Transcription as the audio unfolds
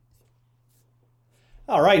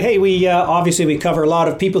All right. Hey, we obviously we cover a lot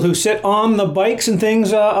of people who sit on the bikes and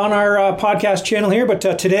things on our podcast channel here, but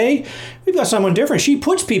today we've got someone different. She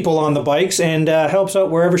puts people on the bikes and helps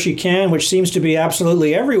out wherever she can, which seems to be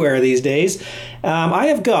absolutely everywhere these days. I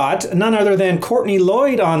have got none other than Courtney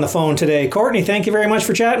Lloyd on the phone today. Courtney, thank you very much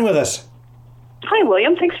for chatting with us. Hi,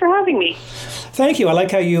 William. Thanks for having me. Thank you. I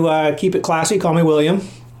like how you keep it classy. Call me William.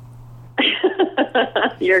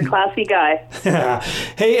 You're a classy guy.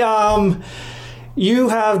 Hey, you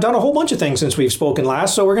have done a whole bunch of things since we've spoken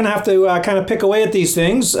last, so we're going to have to kind of pick away at these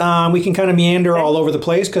things. We can kind of meander all over the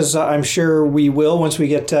place because I'm sure we will once we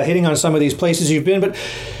get hitting on some of these places you've been. But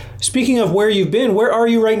speaking of where you've been, where are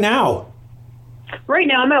you right now? Right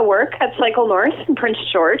now I'm at work at Cycle North in Prince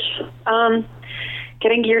George,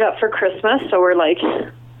 getting geared up for Christmas. So we're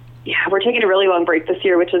taking a really long break this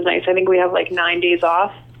year, which is nice. I think we have 9 days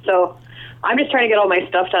off. So I'm just trying to get all my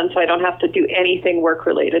stuff done so I don't have to do anything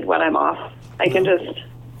work-related when I'm off. I can just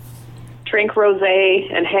drink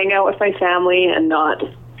rosé and hang out with my family and not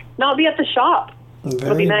be at the shop.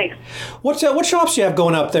 It'll be nice. What shops do you have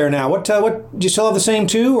going up there now? What do you still have the same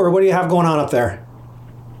two, or what do you have going on up there?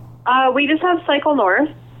 We just have Cycle North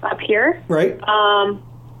up here. Right.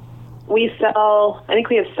 We sell, I think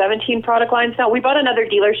we have 17 product lines now. We bought another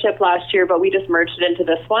dealership last year, but we just merged it into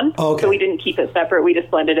this one. Oh, okay. So we didn't keep it separate. We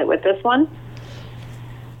just blended it with this one.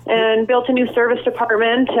 And built a new service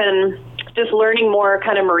department and just learning more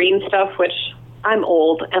kind of marine stuff, which I'm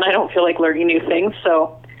old and I don't feel like learning new things.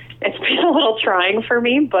 So it's been a little trying for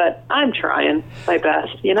me, but I'm trying my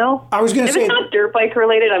best, I was going to say, if it's not dirt bike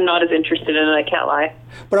related, I'm not as interested in it, I can't lie.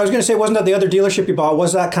 But I was going to say, wasn't that the other dealership you bought?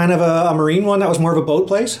 Was that kind of a marine one that was more of a boat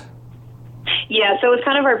place? Yeah, so it was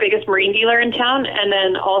kind of our biggest marine dealer in town, and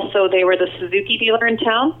then also they were the Suzuki dealer in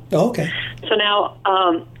town. Oh, okay. So now,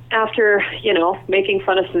 after, making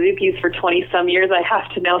fun of Suzukis for 20-some years, I have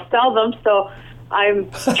to now sell them, so I'm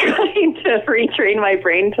trying to retrain my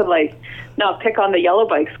brain to, not pick on the yellow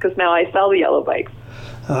bikes, because now I sell the yellow bikes.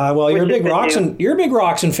 Well, you're a big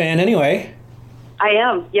Roxon fan anyway. I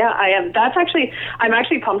am. Yeah, I am. I'm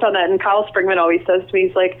actually pumped on that, and Kyle Springman always says to me,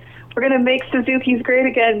 he's like, we're going to make Suzuki's great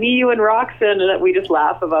again, me, you, and Roxon, and we just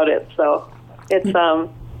laugh about it. So it's,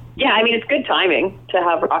 it's good timing to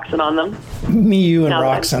have Roxon on them. Me, you, and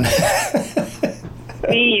Roxon.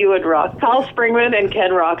 Me, you, and Roxon. Kyle Springman and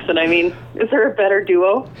Ken Roxon. I mean, is there a better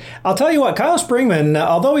duo? I'll tell you what, Kyle Springman,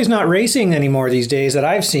 although he's not racing anymore these days that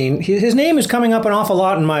I've seen, his name is coming up an awful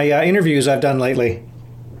lot in my interviews I've done lately.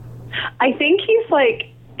 I think he's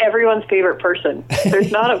everyone's favorite person. There's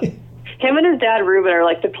not a... Him and his dad, Ruben,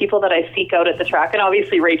 are the people that I seek out at the track. And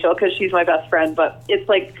obviously Rachel, because she's my best friend. But it's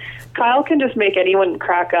Kyle can just make anyone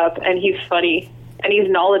crack up, and he's funny. And he's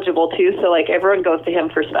knowledgeable, too. So, everyone goes to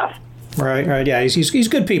him for stuff. Right. Yeah, he's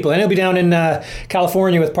good people. And he'll be down in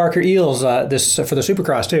California with Parker Eels for the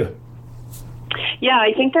Supercross, too. Yeah,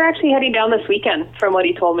 I think they're actually heading down this weekend, from what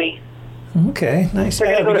he told me. Okay, nice.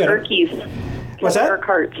 They're going to go to Erkie's. What's that?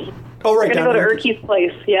 Urquhart's. Oh, right. We're going to go to Erkie's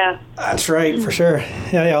place, yeah. That's right, for sure.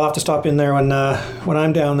 Yeah, I'll have to stop in there when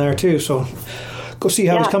I'm down there, too, so go see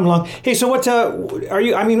how it's coming along. Hey, so what are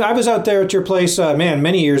you, I was out there at your place,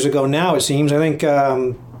 many years ago now, it seems. I think,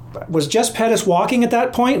 was Jess Pettis walking at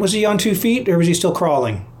that point? Was he on 2 feet, or was he still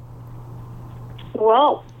crawling?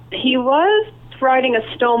 Well, he was riding a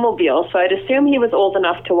snowmobile, so I'd assume he was old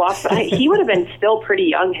enough to walk, but he would have been still pretty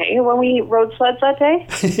young, hey, when we rode sleds that day?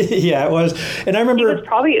 Yeah, it was. And I remember... He was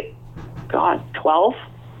probably... 12,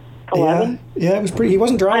 11. Yeah, it was pretty. He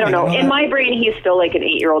wasn't driving. I don't know. In my brain, he's still an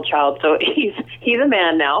 8-year-old child, so he's a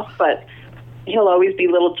man now, but he'll always be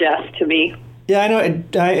little Jess to me. Yeah, I know.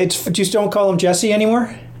 You just don't call him Jesse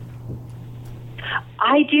anymore?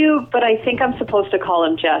 I do, but I think I'm supposed to call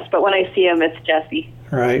him Jess, but when I see him, it's Jesse.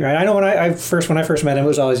 Right. I know when I first met him, it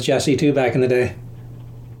was always Jesse, too, back in the day.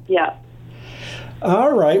 Yeah.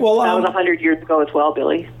 All right. Well, that was 100 years ago as well,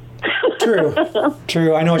 Billy. True.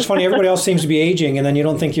 I know, it's funny. Everybody else seems to be aging, and then you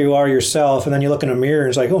don't think you are yourself, and then you look in a mirror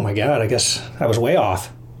and it's oh my God, I guess I was way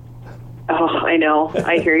off. Oh, I know.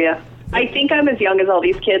 I hear you. I think I'm as young as all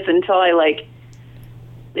these kids until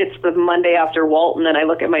it's the Monday after Walton, and I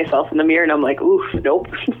look at myself in the mirror and I'm oof, nope.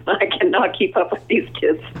 I cannot keep up with these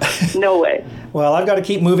kids. No way. Well, I've got to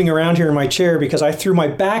keep moving around here in my chair because I threw my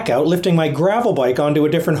back out lifting my gravel bike onto a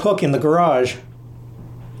different hook in the garage.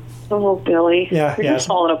 Oh, Billy. Yeah, You're just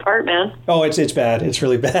falling apart, man. Oh, it's bad. It's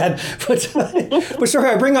really bad. But sorry,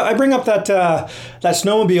 I bring up that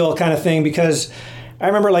snowmobile kind of thing because I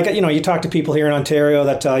remember, you talk to people here in Ontario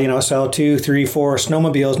that sell 2, 3, 4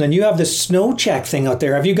 snowmobiles, and then you have this SnowCheck thing out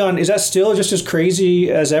there. Have you gone? Is that still just as crazy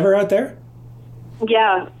as ever out there?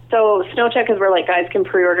 Yeah. So SnowCheck is where guys can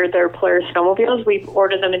pre-order their Polaris snowmobiles. We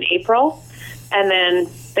ordered them in April. and then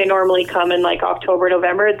they normally come in like October,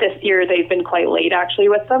 November. This year they've been quite late actually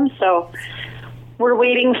with them, so we're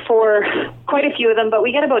waiting for quite a few of them, but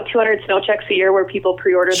we get about 200 snow checks a year where people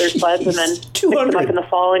pre-order their sleds and then pick them up in the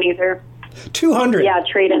fall and either 200. Yeah,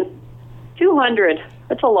 trade in 200.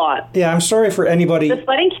 That's a lot. Yeah, I'm sorry for anybody. The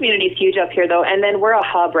sledding community is huge up here, though, and then we're a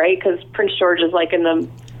hub, right? Because Prince George is like in the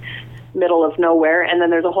middle of nowhere, and then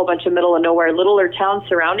there's a whole bunch of middle of nowhere littler towns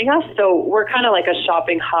surrounding us. So we're kind of like a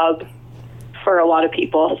shopping hub for a lot of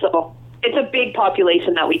people. So it's a big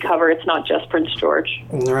population that we cover. It's not just Prince George.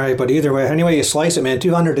 Right, but either way, any way you slice it, man,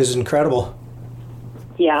 200 is incredible.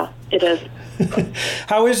 Yeah, it is.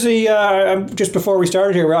 How is the, just before we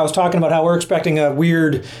started here, I was talking about how we're expecting a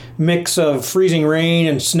weird mix of freezing rain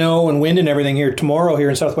and snow and wind and everything here tomorrow here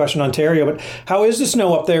in southwestern Ontario, but how is the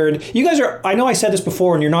snow up there? And you guys are, I know I said this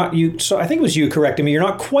before, and you're not, so I think it was you correcting me, you're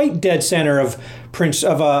not quite dead center of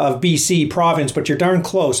BC province, but you're darn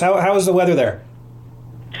close. How is the weather there?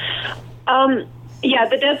 Yeah,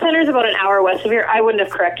 the dead center is about an hour west of here. I wouldn't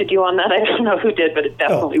have corrected you on that. I don't know who did, but it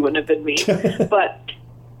definitely wouldn't have been me. But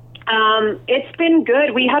it's been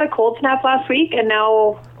good. We had a cold snap last week, and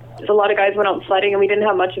now a lot of guys went out sledding, and we didn't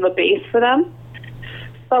have much of a base for them.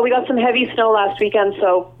 But we got some heavy snow last weekend,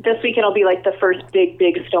 so this weekend will be like the first big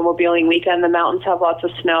snowmobiling weekend. The mountains have lots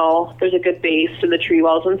of snow. There's a good base to the tree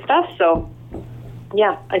wells and stuff, so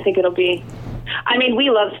yeah, I think it'll be... I mean, we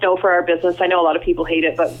love snow for our business. I know a lot of people hate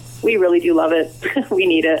it, but we really do love it. We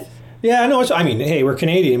need it. Yeah, I know. I mean, hey, we're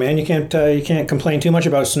Canadian, man. You can't complain too much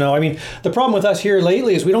about snow. I mean, the problem with us here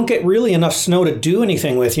lately is we don't get really enough snow to do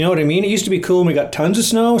anything with. You know what I mean? It used to be cool when we got tons of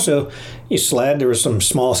snow, so you sled. There was some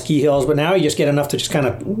small ski hills, but now you just get enough to just kind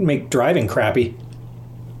of make driving crappy.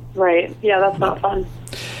 Right. Yeah, that's not fun.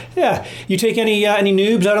 Yeah. You take any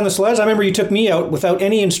noobs out on the sleds? I remember you took me out without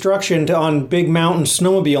any instruction on big mountain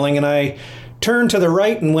snowmobiling, and I turned to the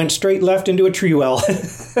right and went straight left into a tree well.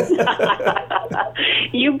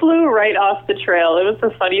 You blew right off the trail. It was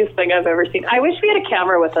the funniest thing I've ever seen. I wish we had a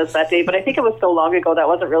camera with us that day, but I think it was so long ago that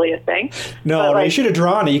wasn't really a thing. No, you should have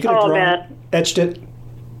drawn it. You could have etched it.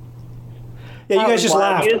 Yeah, you guys just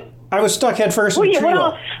laughed. I was stuck head first in the tree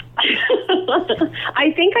well.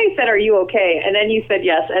 I think I said, "Are you okay?" And then you said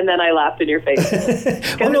yes, and then I laughed in your face.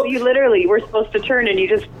 Because you literally were supposed to turn, and you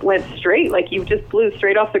just went straight, like you just blew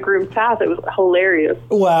straight off the groomed path. It was hilarious.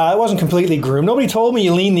 Well, I wasn't completely groomed. Nobody told me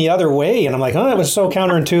you lean the other way, and I'm like, it was so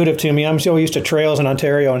counterintuitive to me. I'm so used to trails in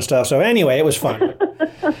Ontario and stuff. So anyway, it was fun.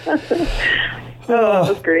 Oh,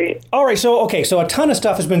 that was great. All right, so a ton of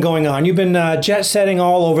stuff has been going on. You've been jet setting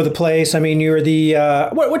all over the place. I mean, you're the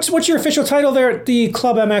what's your official title there at the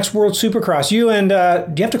Club MX World Supercross? You and do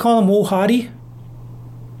you have to call him Woh Hadi?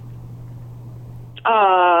 Do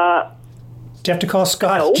you have to call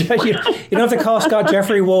Scott? No. You don't have to call Scott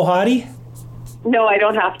Jeffrey Woh Hadi? No, I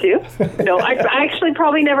don't have to. No, I actually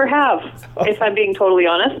probably never have, if I'm being totally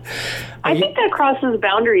honest. I think that crosses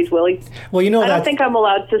boundaries, Willie. Well, I don't think I'm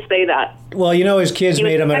allowed to say that. Well, his kids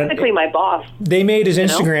made him technically my boss. They made his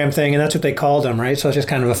Instagram thing, and that's what they called him, right? So it's just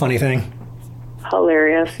kind of a funny thing.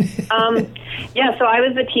 Hilarious. Yeah, so I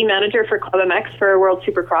was the team manager for Club MX for World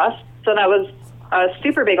Supercross. So that was a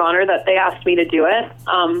super big honor that they asked me to do it.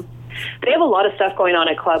 They have a lot of stuff going on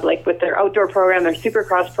at Club, like with their outdoor program, their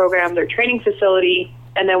Supercross program, their training facility,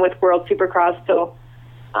 and then with World Supercross. So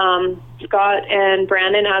Scott and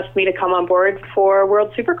Brandon asked me to come on board for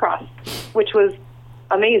World Supercross, which was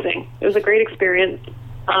amazing. It was a great experience.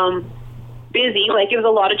 Busy, like it was a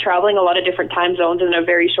lot of traveling, a lot of different time zones in a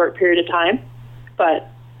very short period of time. But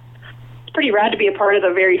it's pretty rad to be a part of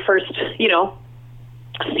the very first,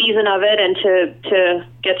 season of it, and to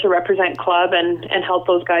get to represent Club and help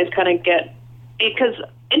those guys kind of get, because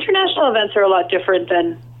international events are a lot different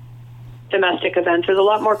than domestic events. There's a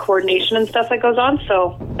lot more coordination and stuff that goes on.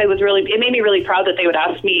 So it made me really proud that they would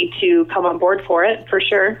ask me to come on board for it, for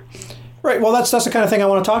sure. Right. Well, that's the kind of thing I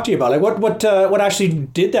want to talk to you about. Like, what actually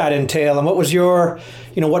did that entail, and what was your,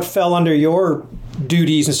 what fell under your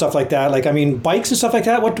duties and stuff like that? Like, I mean, bikes and stuff like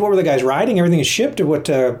that. What were the guys riding? Everything is shipped, or what?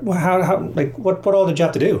 What all did you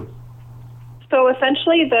have to do? So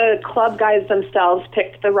essentially, the Club guys themselves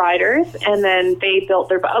picked the riders, and then they built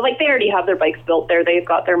they already have their bikes built there. They've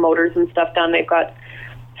got their motors and stuff done.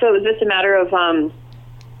 So it was just a matter of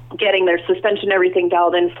getting their suspension, everything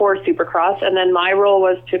dialed in for Supercross. And then my role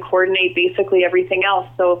was to coordinate basically everything else.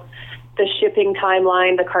 So the shipping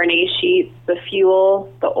timeline, the carnet sheets, the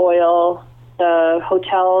fuel, the oil, the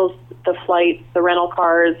hotels, the flights, the rental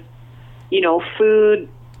cars, food,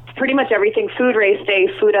 pretty much everything. Food race day,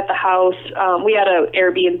 food at the house. We had an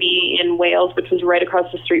Airbnb in Wales, which was right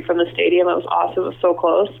across the street from the stadium. It was awesome. It was so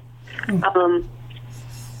close.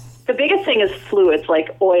 the biggest thing is fluids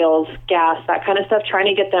like oils, gas, that kind of stuff, trying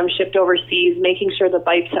to get them shipped overseas, making sure the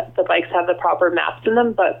bikes have the proper maps in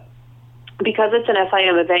them. But because it's an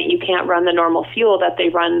FIM event, you can't run the normal fuel that they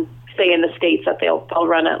run, say, in the States, that they'll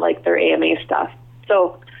run at like their AMA stuff.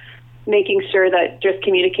 So making sure that just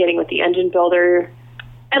communicating with the engine builder,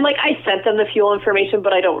 and like I sent them the fuel information,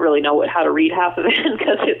 but I don't really know how to read half of it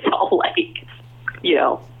because it's all like, you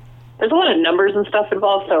know, there's a lot of numbers and stuff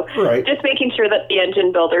involved. So just making sure that the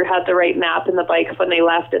engine builder had the right map in the bikes when they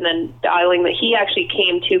left, and then dialing that he actually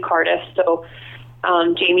came to Cardiff. So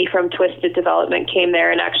Jamie from Twisted Development came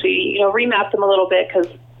there and actually, you know, remapped them a little bit because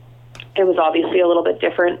it was obviously a little bit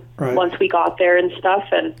different once we got there and stuff.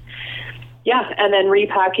 And yeah, and then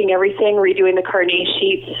repacking everything, redoing the carnet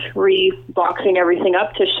sheets, reboxing everything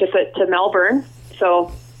up to ship it to Melbourne.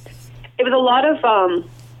 So it was a lot of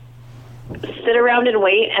sit around and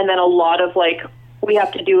wait, and then a lot of like, we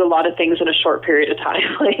have to do a lot of things in a short period of time.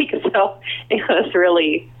 Like, so it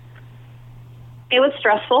was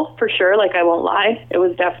stressful for sure. Like, I won't lie. It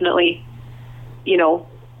was definitely, you know,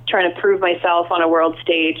 trying to prove myself on a world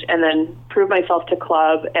stage, and then prove myself to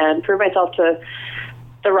club and prove myself to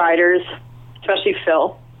the riders, especially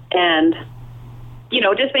Phil, and, you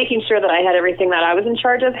know, just making sure that I had everything that I was in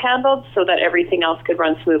charge of handled so that everything else could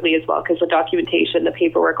run smoothly as well, because the documentation, the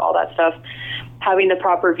paperwork, all that stuff, having the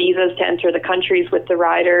proper visas to enter the countries with the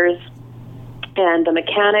riders and the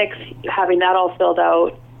mechanics, having that all filled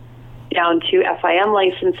out down to FIM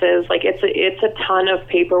licenses. Like, it's a ton of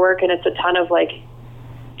paperwork, and it's a ton of like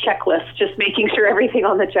checklist, just making sure everything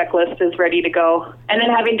on the checklist is ready to go, and then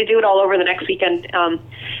having to do it all over the next weekend.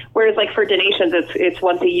 Whereas like for donations, it's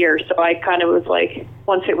once a year. So I kind of was like,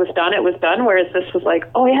 once it was done, it was done. Whereas this was like,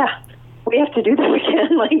 oh yeah, we have to do this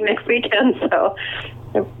again, like next weekend. So,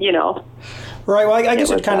 you know. Right. Well, I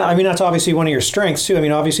guess it kind of, I mean, that's obviously one of your strengths too. I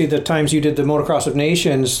mean, obviously the times you did the Motocross of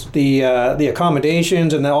Nations, the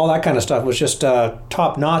accommodations and all that kind of stuff was just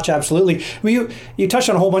top notch. Absolutely. I mean, you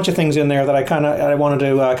touched on a whole bunch of things in there that I wanted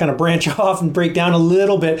to kind of branch off and break down a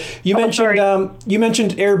little bit. You mentioned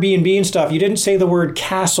Airbnb and stuff. You didn't say the word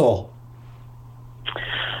castle.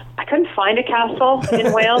 I couldn't find a castle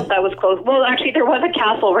in Wales that was close. Well, actually, there was a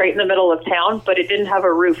castle right in the middle of town, but it didn't have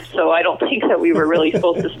a roof, so I don't think that we were really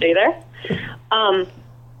supposed to stay there.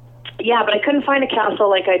 Yeah, but I couldn't find a castle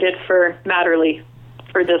like I did for Matterley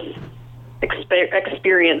for this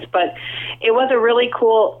experience. But it was a really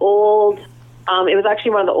cool old, it was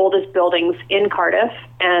actually one of the oldest buildings in Cardiff.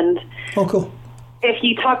 And oh, cool. If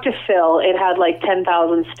you talk to Phil, it had like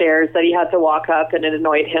 10,000 stairs that he had to walk up, and it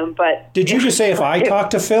annoyed him. But did you just say if I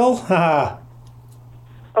talk to Phil?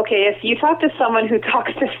 Okay, if you talk to someone who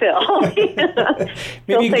talks to Phil,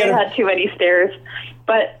 he'll say it had too many stairs.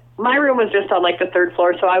 But my room was just on like the third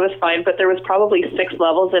floor, so I was fine. But there was probably 6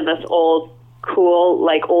 levels in this old, cool,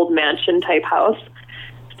 like old mansion type house.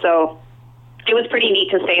 So it was pretty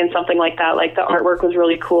neat to stay in something like that. Like the artwork was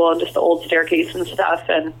really cool, and just the old staircase and stuff.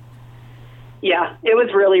 And yeah, it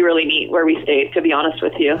was really, really neat where we stayed, to be honest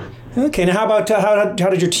with you. Okay, now how about how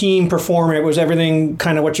did your team perform? It was everything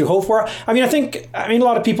kind of what you hoped for? I mean, a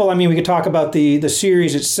lot of people, we could talk about the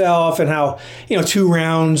series itself and how, 2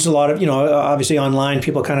 rounds, a lot of, obviously online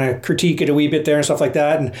people kind of critique it a wee bit there and stuff like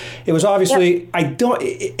that. And it was obviously,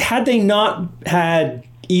 had they not had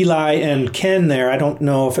Eli and Ken there, I don't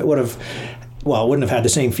know if it would have, well, wouldn't have had the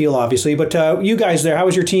same feel, obviously. But you guys there, how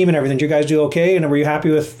was your team and everything? Did you guys do okay? And were you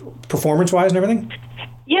happy with performance-wise and everything?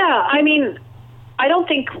 Yeah, I mean, I don't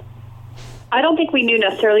think we knew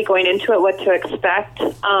necessarily going into it what to expect,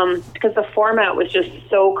 because the format was just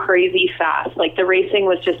so crazy fast. Like the racing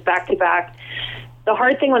was just back-to-back. The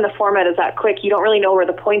hard thing when the format is that quick, you don't really know where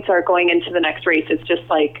the points are going into the next race. It's just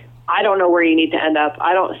like, I don't know where you need to end up.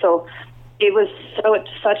 So it was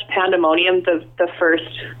such pandemonium the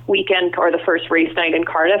first weekend or the first race night in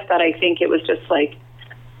Cardiff that I think it was just like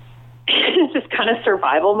just kind of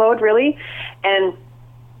survival mode, really. And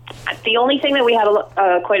the only thing that we had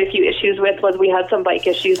quite a few issues with was we had some bike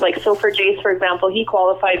issues. Like, so for Jace, for example, he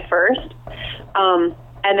qualified first, and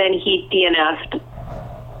then he DNF'd,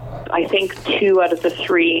 I think, 2 out of the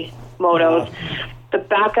 3 motos. Wow. The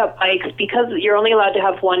backup bikes, because you're only allowed to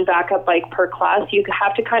have 1 backup bike per class, you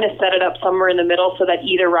have to kind of set it up somewhere in the middle so that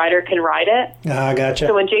either rider can ride it. Ah, gotcha.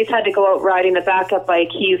 So when Jace had to go out riding the backup bike,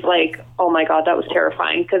 he's like, oh my God, that was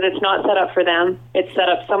terrifying, because it's not set up for them. It's set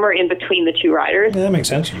up somewhere in between the 2 riders. Yeah, that makes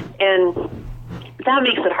sense. And that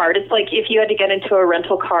makes it hard. It's like if you had to get into a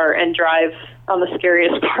rental car and drive on the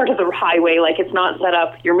scariest part of the highway, like it's not set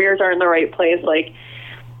up, your mirrors aren't in the right place, like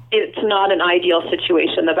it's not an ideal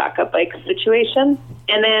situation, the backup bike situation.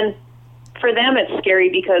 And then for them it's scary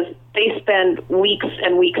because they spend weeks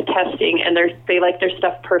and weeks testing, and they like their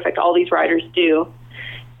stuff perfect. All these riders do.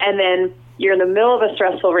 And then you're in the middle of a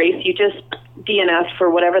stressful race. You just DNF for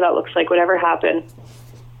whatever that looks like, whatever happened.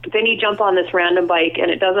 But then you jump on this random bike, and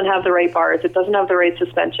it doesn't have the right bars. It doesn't have the right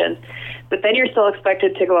suspension. But then you're still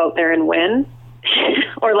expected to go out there and win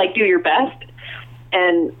or, like, do your best.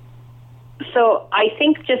 And so I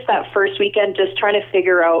think just that first weekend, just trying to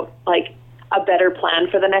figure out, like, a better plan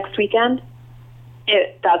for the next weekend,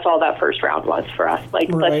 that's all that first round was for us. Like,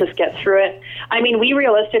 right. Let's just get through it. I mean, we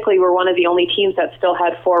realistically were one of the only teams that still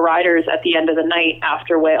had 4 riders at the end of the night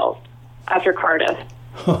after Wales, after Cardiff,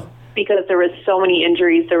 because there was so many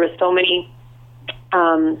injuries. There was so many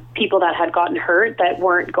people that had gotten hurt that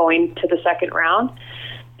weren't going to the second round.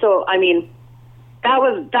 So, I mean,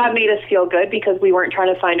 that made us feel good because we weren't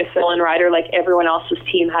trying to find a fill-in rider like everyone else's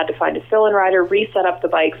team had to find a fill-in rider, reset up the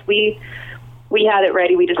bikes. We had it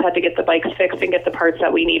ready. We just had to get the bikes fixed and get the parts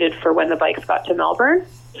that we needed for when the bikes got to Melbourne.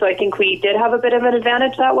 So I think we did have a bit of an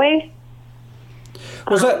advantage that way.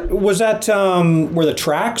 Was that were the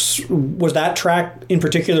tracks, was that track in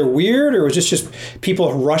particular weird, or was this just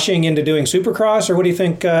people rushing into doing Supercross, or what do you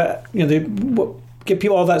think, get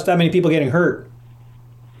people, all that many people getting hurt?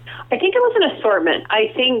 I think it was an assortment.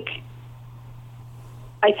 I think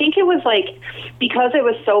it was like, because it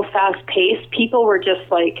was so fast paced, people were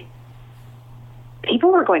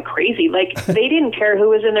going crazy. Like, they didn't care who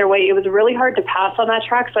was in their way. It was really hard to pass on that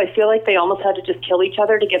track, so I feel like they almost had to just kill each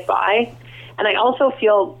other to get by. And I also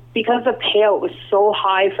feel because the payout was so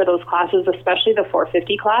high for those classes, especially the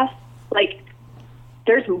 450 class, like,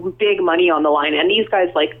 there's big money on the line, and these guys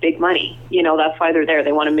like big money. You know, that's why they're there.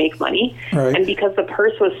 They want to make money. Right. And because the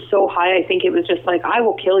purse was so high, I think it was just like, I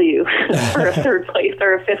will kill you for a third place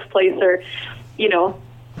or a fifth place, or, you know.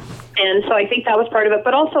 And so I think that was part of it.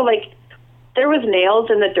 But also, like, there was nails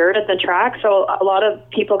in the dirt at the track, so a lot of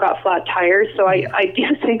people got flat tires. So I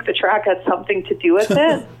do think the track had something to do with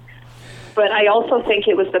it. But I also think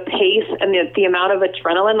it was the pace and the amount of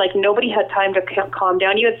adrenaline. Like, nobody had time to calm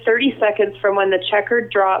down. You had 30 seconds from when the checkered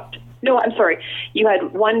dropped. No, I'm sorry. You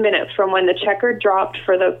had 1 minute from when the checkered dropped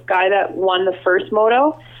for the guy that won the first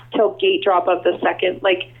moto till gate drop of the second.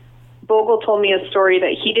 Like, Bogle told me a story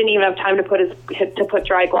that he didn't even have time to put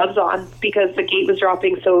dry gloves on because the gate was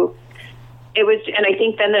dropping. So it was, and I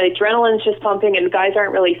think then the adrenaline's just pumping and guys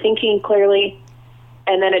aren't really thinking clearly.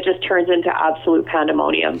 And then it just turns into absolute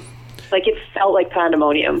pandemonium. Like, it felt like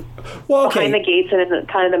pandemonium. Well, okay. Behind the gates and in the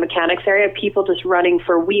kind of the mechanics area, people just running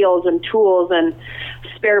for wheels and tools and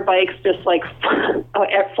spare bikes just like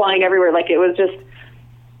flying everywhere. Like, it was just,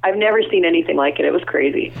 I've never seen anything like it. It was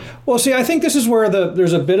crazy. Well, see, I think this is where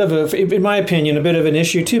there's a bit of in my opinion, a bit of an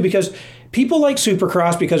issue too, because people like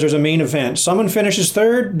Supercross because there's a main event. Someone finishes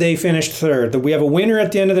third, they finished third. We have a winner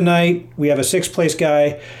at the end of the night. We have a 6th place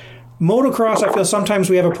guy. Motocross, I feel sometimes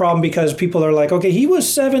we have a problem because people are like, okay, he was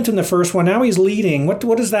 7th in the first one, now he's leading. What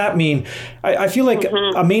does that mean? I feel like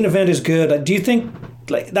a main event is good. Do you think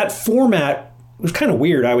like that format was kind of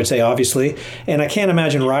weird, I would say, obviously, and I can't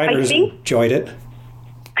imagine riders enjoyed it.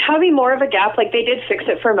 Having more of a gap, like they did fix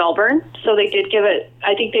it for Melbourne, so they did give it,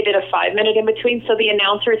 I think they did a 5-minute in between, so the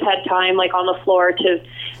announcers had time, like on the floor, to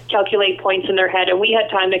calculate points in their head, and we had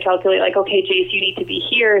time to calculate, like, okay, Jace, you need to be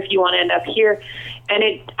here if you want to end up here, and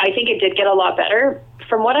I think it did get a lot better.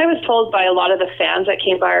 From what I was told by a lot of the fans that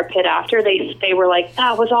came by our pit after, they were like,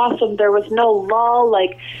 that was awesome, there was no lull,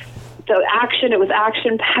 like, the action, it was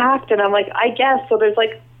action-packed, and I'm like, I guess, so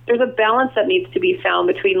there's a balance that needs to be found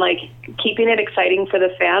between like keeping it exciting for the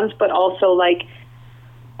fans, but also like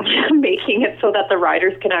making it so that the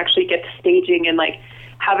riders can actually get to staging and like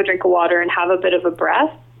have a drink of water and have a bit of a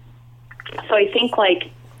breath. So I think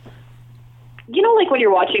like, you know, like when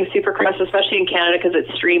you're watching Supercross, especially in Canada, because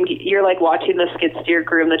it's streamed, you're like watching the skid steer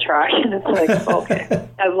groom the track, and it's like, okay,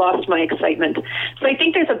 I've lost my excitement. So I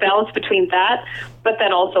think there's a balance between that, but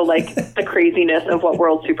then also like the craziness of what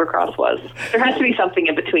World Supercross was. There has to be something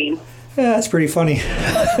in between. Yeah, that's pretty funny.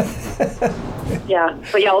 Yeah,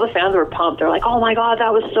 but yeah, all the fans were pumped. They're like, oh my God,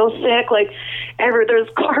 that was so sick. Like, there's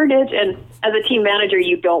carnage, and as a team manager,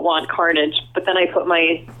 you don't want carnage. But then I put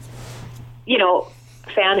my,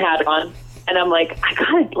 fan hat on. And I'm like,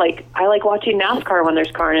 I like watching NASCAR when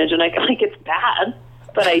there's carnage, and it's bad,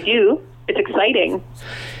 but I do. It's exciting.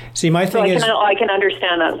 See, my thing is, I can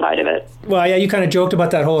understand that side of it. Well, yeah, you kind of joked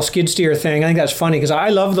about that whole skid steer thing. I think that's funny because I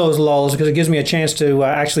love those lulls because it gives me a chance to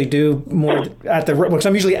actually do more because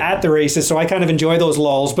I'm usually at the races, so I kind of enjoy those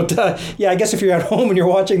lulls. But yeah, I guess if you're at home and you're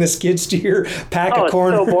watching the skid steer pack a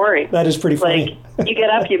corner, it's so boring. That is pretty funny. Like, you get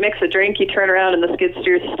up, you mix a drink, you turn around, and the skid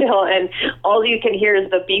steer's still, and all you can hear is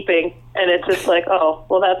the beeping, and it's just like, oh,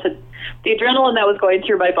 well, the adrenaline that was going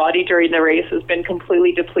through my body during the race has been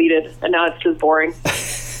completely depleted, and now it's just boring.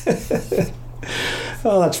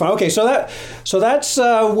 Oh, that's fine. Okay, so that's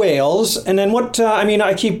Wales, and then what?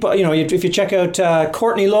 I keep if you check out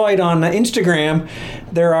Courtney Lloyd on Instagram,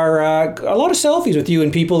 there are a lot of selfies with you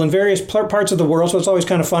and people in various parts of the world. So it's always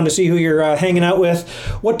kind of fun to see who you're hanging out with.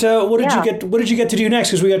 What did you get to do next?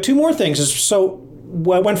 Because we got two more things. So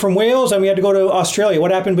I went from Wales, and we had to go to Australia. What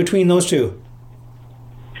happened between those two?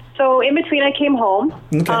 So in between, I came home.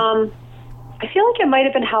 Okay. I feel like it might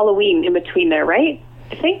have been Halloween in between there, right?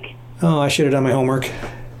 I think. Oh, I should have done my homework.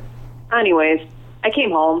 Anyways, I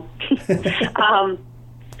came home.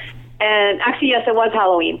 And actually, yes, it was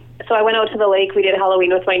Halloween. So I went out to the lake. We did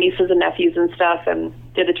Halloween with my nieces and nephews and stuff and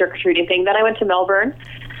did the trick-or-treating thing. Then I went to Melbourne.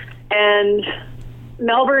 And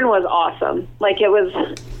Melbourne was awesome. Like, it was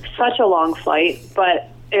such a long flight, but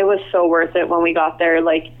it was so worth it when we got there.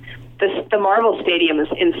 Like, the Marvel Stadium is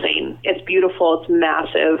insane. It's beautiful. It's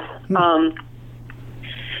massive.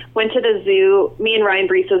 Went to the zoo. Me and Ryan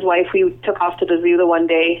Breese's wife, we took off to the zoo the one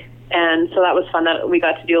day, and so that was fun that we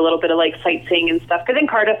got to do a little bit of like sightseeing and stuff. Because in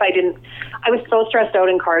Cardiff, I was so stressed out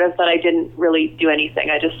in Cardiff that I didn't really do anything.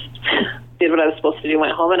 I just did what I was supposed to do,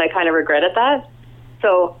 went home, and I kind of regretted that.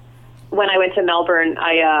 So when I went to Melbourne,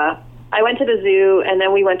 I went to the zoo, and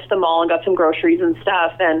then we went to the mall and got some groceries and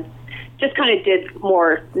stuff, and just kind of did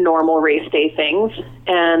more normal race day things.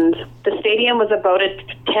 And the stadium was about a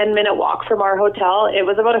 10-minute walk from our hotel. It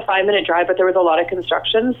was about a 5-minute drive, but there was a lot of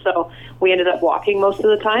construction, so we ended up walking most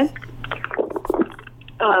of the time.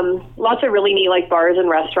 Lots of really neat like bars and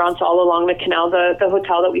restaurants all along the canal. The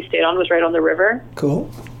hotel that we stayed on was right on the river. Cool.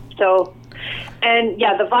 So, and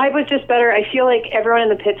yeah, the vibe was just better. I feel like everyone in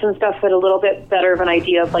the pits and stuff had a little bit better of an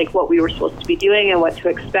idea of like what we were supposed to be doing and what to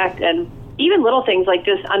expect. And even little things like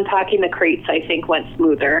just unpacking the crates, I think, went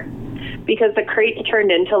smoother because the crates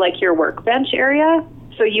turned into like your workbench area.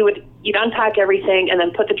 So you'd unpack everything and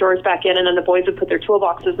then put the drawers back in, and then the boys would put their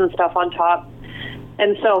toolboxes and stuff on top.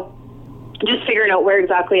 And so just figuring out where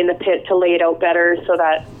exactly in the pit to lay it out better so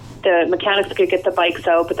that the mechanics could get the bikes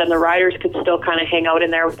out, but then the riders could still kind of hang out in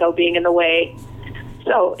there without being in the way.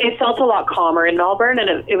 So it felt a lot calmer in Melbourne,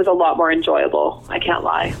 and it was a lot more enjoyable. I can't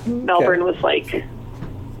lie. Okay. Melbourne was like,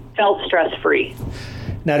 felt stress-free.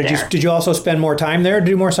 Now, did you also spend more time there to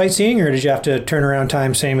do more sightseeing, or did you have to turn around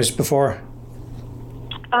time same as before?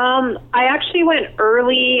 I actually went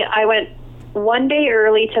early. I went one day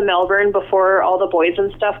early to Melbourne before all the boys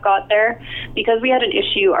and stuff got there because we had an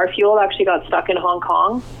issue. Our fuel actually got stuck in Hong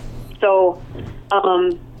Kong. So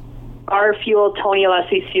our fuel, Tony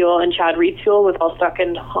Alessi's fuel, and Chad Reed's fuel was all stuck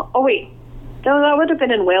in... Oh, wait. No, that would have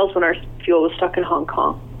been in Wales when our fuel was stuck in Hong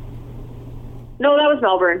Kong. No, that was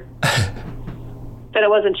Melbourne. But it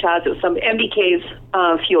wasn't Chad's. It was some MBK's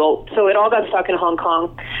fuel. So it all got stuck in Hong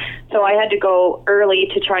Kong. So I had to go early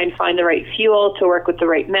to try and find the right fuel to work with the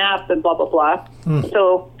right map and blah, blah, blah.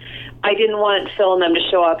 So I didn't want Phil and them to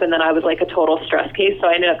show up, and then I was like a total stress case. So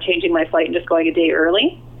I ended up changing my flight and just going a day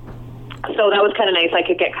early. So that was kind of nice. I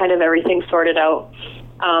could get kind of everything sorted out.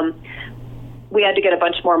 We had to get a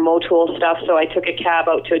bunch more Motul stuff, so I took a cab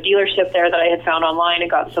out to a dealership there that I had found online and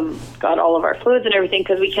got all of our fluids and everything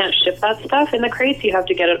because we can't ship that stuff in the crates. You have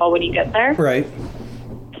to get it all when you get there. Right.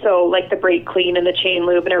 So like the brake clean and the chain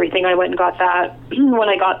lube and everything, I went and got that when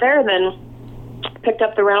I got there, and then picked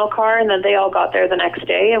up the rental car, and then they all got there the next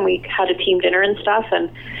day, and we had a team dinner and stuff, and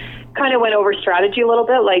kind of went over strategy a little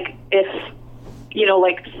bit, like if...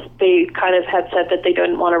 like they kind of had said that they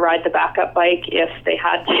didn't want to ride the backup bike if they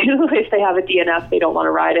had to. If they have a DNF, they don't want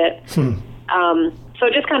to ride it. So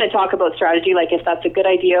just kind of talk about strategy, like if that's a good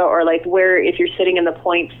idea, or like where, if you're sitting in the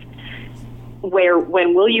points,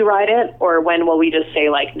 when will you ride it, or when will we just say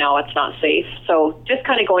like, no, it's not safe. So just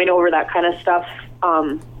kind of going over that kind of stuff,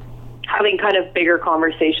 having kind of bigger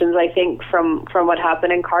conversations, I think, from what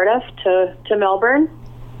happened in Cardiff to Melbourne.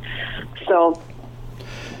 So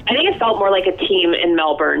I think it felt more like a team in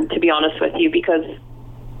Melbourne, to be honest with you, because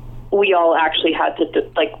we all actually had to,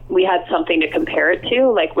 we had something to compare it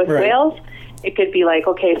to. Like with Wales, it could be like,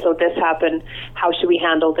 okay, so this happened, how should we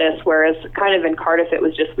handle this? Whereas kind of in Cardiff, it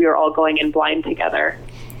was just we were all going in blind together.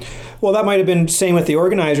 Well, that might have been same with the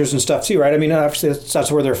organizers and stuff too, right? I mean, obviously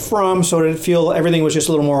that's where they're from, so did it feel everything was just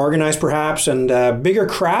a little more organized perhaps, and bigger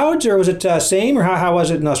crowds, or was it same, or how was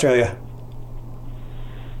it in Australia?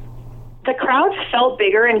 The crowds felt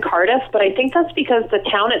bigger in Cardiff, but I think that's because the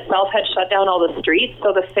town itself had shut down all the streets,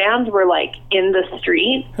 so the fans were like in the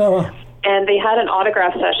street. Oh, wow. And they had an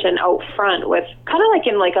autograph session out front with kind of like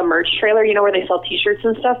in like a merch trailer, you know, where they sell T-shirts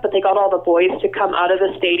and stuff, but they got all the boys to come out of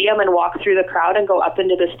the stadium and walk through the crowd and go up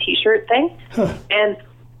into this T-shirt thing. Huh. And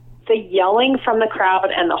the yelling from the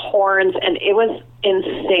crowd and the horns, and it was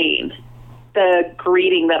insane, the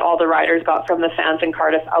greeting that all the riders got from the fans in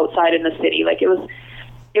Cardiff outside in the city. Like, it was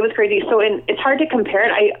crazy. So it's hard to compare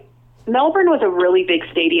it. Melbourne was a really big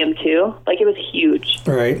stadium too. Like, it was huge.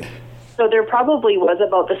 Right. So there probably was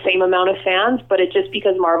about the same amount of fans, but it just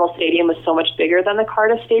because Marvel Stadium was so much bigger than the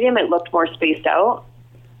Cardiff Stadium, it looked more spaced out,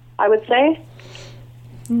 I would say.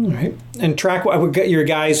 All right. And track, get your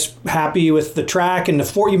guys happy with the track and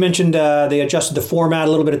you mentioned they adjusted the format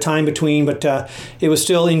a little bit of time between, but it was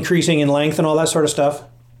still increasing in length and all that sort of stuff?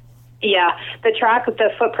 Yeah, the track,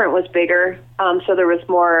 the footprint was bigger, so there was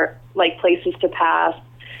more like places to pass.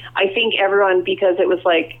 I think everyone, because it was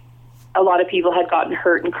like, a lot of people had gotten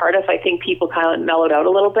hurt in Cardiff, I think people kind of mellowed out a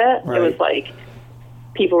little bit. Right. It was like,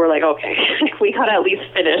 people were like, okay, we got to at least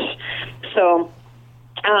finish. So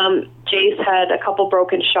Jace had a couple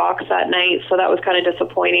broken shocks that night, so that was kind of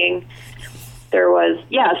disappointing. There was,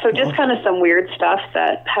 so just kind of some weird stuff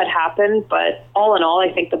that had happened, but all in all,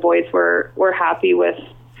 I think the boys were happy with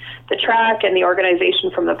the track and the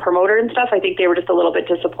organization from the promoter and stuff. I think they were just a little bit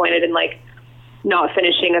disappointed in like not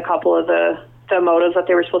finishing a couple of the motos that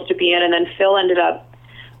they were supposed to be in, and then Phil ended up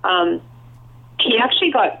he actually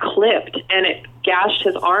got clipped and it gashed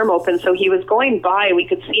his arm open, so he was going by, we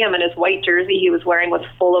could see him, and his white jersey he was wearing was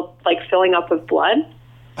full of like filling up with blood.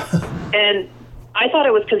 And I thought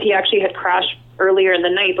it was because he actually had crashed earlier in the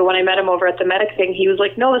night, but when I met him over at the medic thing, he was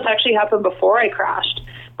like, no, this actually happened before I crashed.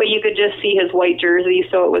 But you could just see his white jersey,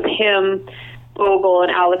 so it was him, Bogle,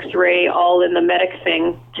 and Alex Ray all in the medic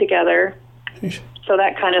thing together. So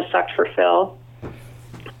that kind of sucked for Phil.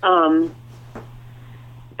 And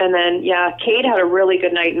then, Cade had a really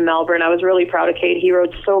good night in Melbourne. I was really proud of Cade. He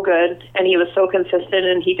rode so good, and he was so consistent,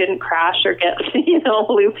 and he didn't crash or get,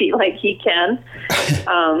 loopy like he can.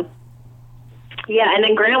 And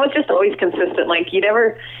then Grant was just always consistent. Like, you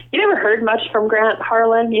never heard much from Grant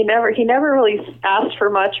Harlan. He never really asked for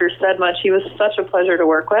much or said much. He was such a pleasure to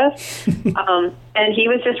work with. And he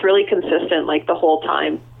was just really consistent, like, the whole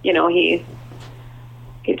time. He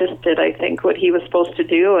just did, I think, what he was supposed to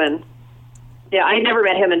do. And I never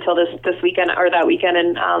met him until this weekend, or that weekend,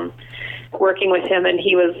 and working with him. And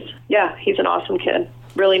he was, he's an awesome kid.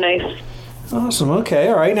 Really nice. Awesome. Okay.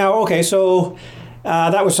 All right. Now, okay. So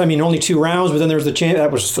that was, only 2 rounds, but then there was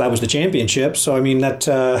that was the championship. So,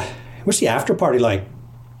 what's the after party like?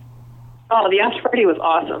 Oh, the after party was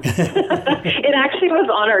awesome. It actually was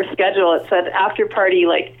on our schedule. It said after party,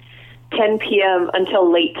 like 10 p.m. until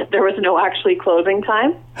late. There was no actually closing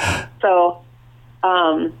time. So,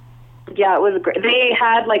 it was great. They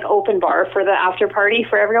had like open bar for the after party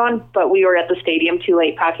for everyone, but we were at the stadium too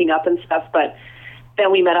late packing up and stuff. But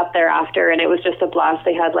then we met up there after, and it was just a blast.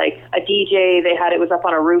 They had like a DJ. It was up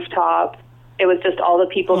on a rooftop. It was just all the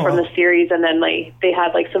people from the series, and then like they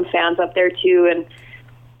had like some fans up there too, and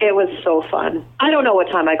it was so fun. I don't know what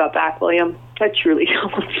time I got back, William. I truly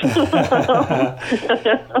don't.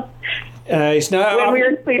 When we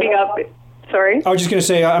were cleaning up. Sorry? I was just going to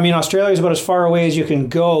say, Australia is about as far away as you can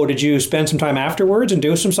go. Did you spend some time afterwards and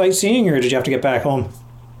do some sightseeing, or did you have to get back home?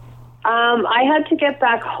 I had to get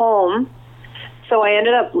back home, so I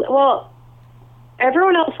ended up,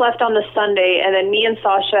 everyone else left on the Sunday, and then me and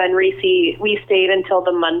Sasha and Reese, we stayed until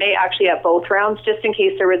the Monday, actually at both rounds, just in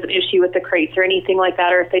case there was an issue with the crates or anything like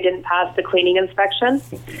that, or if they didn't pass the cleaning inspection.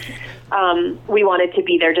 We wanted to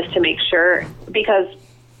be there just to make sure, because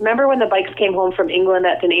remember when the bikes came home from England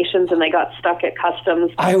at Donations and they got stuck at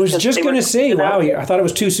customs? I was just going to say, wow, I thought it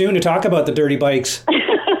was too soon to talk about the dirty bikes.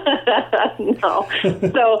 No.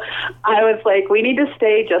 So I was like, we need to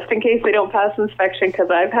stay just in case they don't pass inspection, because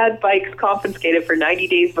I've had bikes confiscated for 90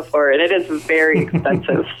 days before, and it is very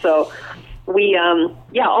expensive. So we,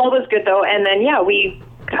 all was good though. And then, we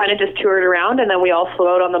kind of just toured around, and then we all flew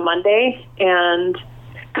out on the Monday, and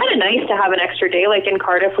kind of nice to have an extra day. Like in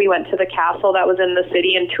Cardiff, we went to the castle that was in the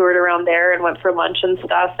city and toured around there and went for lunch and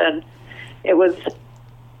stuff. And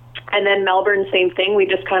and then Melbourne, same thing. We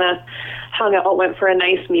just kind of hung out, went for a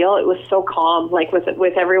nice meal. It was so calm. Like with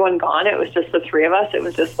everyone gone, it was just the 3 of us. It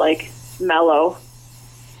was just like mellow.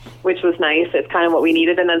 which was nice. It's kind of what we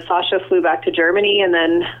needed. And then Sasha flew back to Germany, and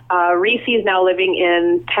then Reese is now living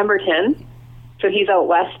in Pemberton. So he's out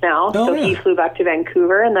west now. Oh, so yeah. he flew back to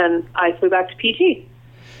Vancouver, and then I flew back to PG.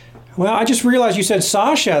 Well, I just realized you said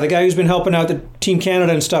Sasha, the guy who's been helping out the Team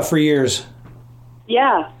Canada and stuff for years.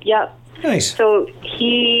 Yeah. Nice. So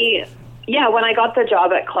when I got the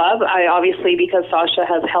job at Club, I obviously, because Sasha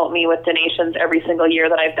has helped me with donations every single year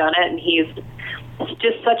that I've done it, and he's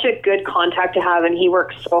just such a good contact to have, and he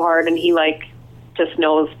works so hard, and he just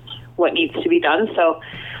knows what needs to be done. So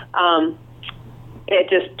it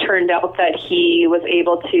just turned out that he was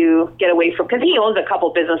able to get away from, because he owns a couple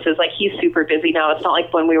businesses. Like, he's super busy now. It's not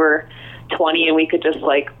like when we were 20 and we could just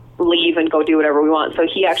leave and go do whatever we want. So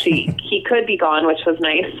he could be gone, which was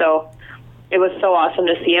nice. So it was so awesome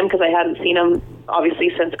to see him, because I hadn't seen him obviously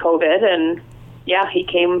since COVID, and he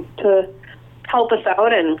came to help us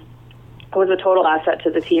out, and it was a total asset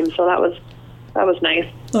to the team. So that was nice.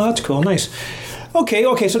 Oh, that's cool. Nice. Okay.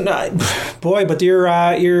 So, boy, but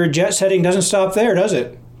your jet setting doesn't stop there, does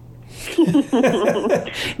it?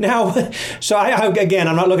 Now, so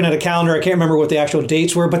I'm not looking at a calendar. I can't remember what the actual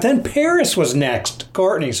dates were, but then Paris was next,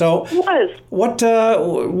 Courtney. So it was.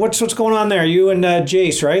 What's going on there? You and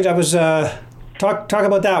Jace, right? That was talk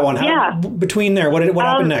about that one. Between there, what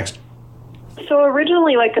happened next? So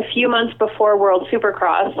originally, a few months before World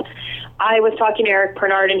Supercross, I was talking to Eric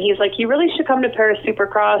Pernard, and he's like, "You really should come to Paris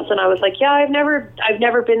Supercross." And I was like, "Yeah, I've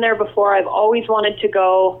never been there before. I've always wanted to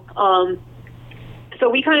go." So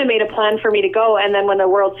we kind of made a plan for me to go, and then when the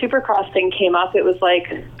World Supercross thing came up, it was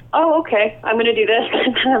like, "Oh, okay, I'm going to do this,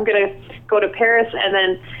 and then I'm going to go to Paris." And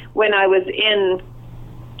then when I was in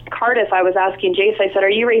Cardiff, I was asking Jace, I said, "Are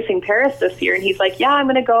you racing Paris this year?" And he's like, "Yeah, I'm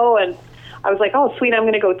going to go." And I was like, "Oh, sweet, I'm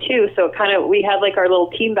going to go too." So we had our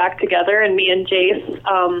little team back together, and me and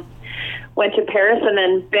Jace went to Paris, and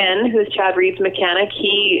then Ben, who's Chad Reed's mechanic,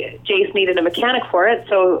 Jace needed a mechanic for it,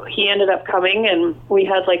 so he ended up coming, and we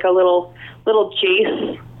had a little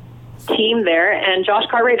Jace team there, and Josh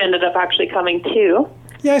Cartwright ended up actually coming too.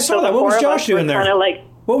 Yeah, I saw that. What was Josh doing there?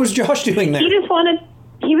 What was Josh doing there?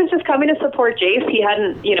 He was just coming to support Jace. He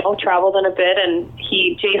hadn't, traveled in a bit, and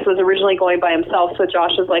Jace was originally going by himself, so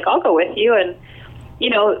Josh was like, "I'll go with you." And,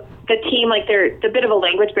 the team, there's a bit of a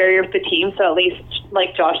language barrier with the team, so at least,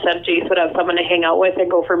 like Josh said, Jace would have someone to hang out with and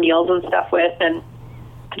go for meals and stuff with, and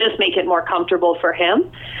just make it more comfortable for him.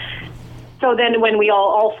 So then when we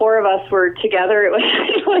all four of us were together, it was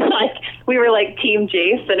we were Team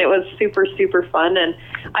Jace, and it was super, super fun. And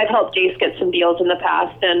I've helped Jace get some deals in the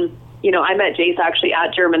past, and I met Jace actually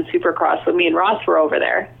at German Supercross when me and Ross were over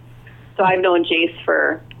there. So I've known Jace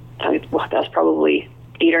for that's probably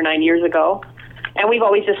 8 or 9 years ago, and we've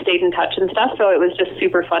always just stayed in touch and stuff. So it was just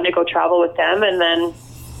super fun to go travel with them. And then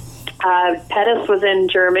Pettis was in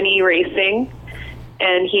Germany racing,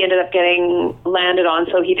 and he ended up getting landed on,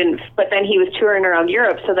 so he didn't. But then he was touring around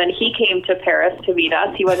Europe, so then he came to Paris to meet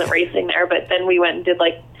us. He wasn't racing there, but then we went and did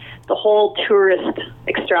the whole tourist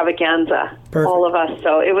extravaganza, Perfect. All of us.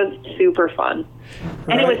 So it was super fun,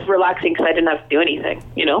 and it was relaxing because I didn't have to do anything,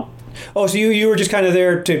 Oh, so you were just kind of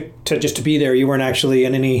there to be there. You weren't actually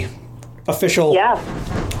in any official. Yeah.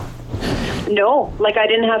 No, I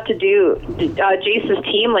didn't have to do Jace's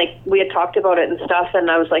team. We had talked about it and stuff, and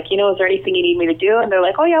I was like, is there anything you need me to do? And they're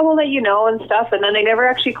like, "Oh yeah, we'll let you know," and stuff. And then they never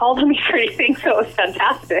actually called on me for anything, so it was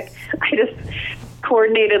fantastic. I just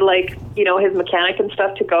coordinated his mechanic and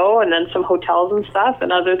stuff to go, and then some hotels and stuff.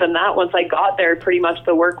 And other than that, once I got there, pretty much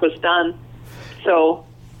the work was done. So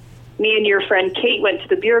me and your friend Kate went to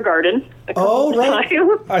the beer garden a couple right.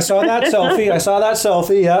 times. I saw that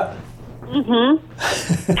selfie. Yeah.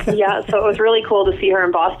 Mm-hmm. Yeah, so it was really cool to see her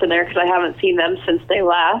in Boston there, because I haven't seen them since they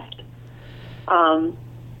left. So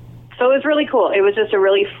it was really cool. It was just a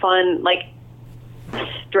really fun,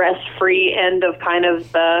 stress-free end of kind of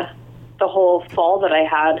the whole fall that I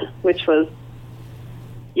had, which was,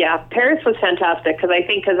 Paris was fantastic,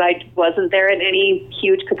 because I wasn't there in any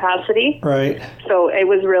huge capacity. Right. So it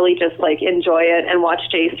was really just enjoy it and watch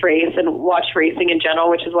Jace race and watch racing in general,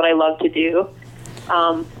 which is what I love to do.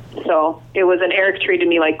 So it was, and Eric treated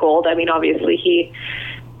me like gold. I mean, obviously he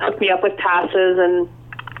hooked me up with passes and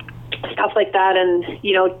stuff like that. And,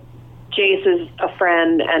 Jace is a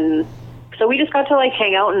friend. And so we just got to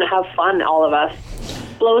hang out and have fun, all of us.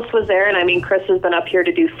 Blois was there. And I mean, Chris has been up here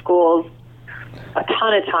to do schools a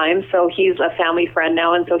ton of times. So he's a family friend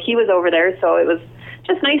now. And so he was over there. So it was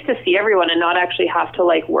just nice to see everyone and not actually have to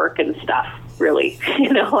work and stuff. really.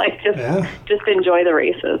 Like just enjoy the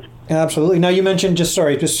races. Absolutely. Now you mentioned, just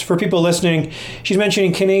for people listening, she's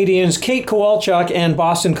mentioning Canadians, Kate Kowalchuk and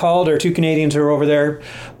Boston Calder, two Canadians who are over there.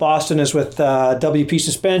 Boston is with WP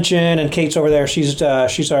Suspension, and Kate's over there. She's our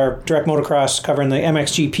direct motocross covering the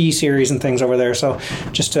MXGP series and things over there. So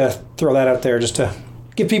just to throw that out there, just to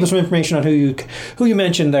give people some information on who you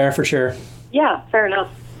mentioned there for sure. Yeah, fair enough.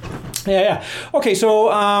 Yeah. Okay, so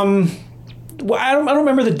I don't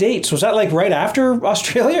remember the dates. Was that like right after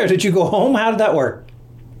Australia, or did you go home? How did that work?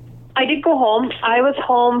 I did go home. I was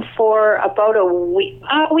home for about a week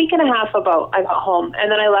and a half I got home. And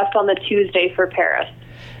then I left on the Tuesday for Paris.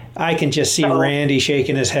 I can just see Randy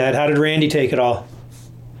shaking his head. How did Randy take it all?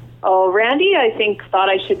 Oh, Randy, I think, thought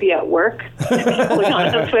I should be at work, to be totally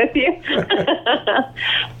honest with you.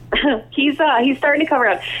 He's starting to come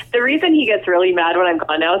around. The reason he gets really mad when I'm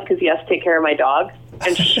gone now is because he has to take care of my dog.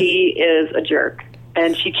 And she is a jerk.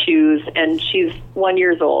 And she chews. And she's 1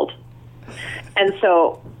 year old. And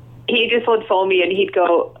so he just would phone me and he'd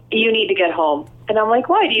go, "You need to get home." And I'm like,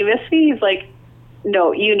 "Why? Do you miss me?" He's like,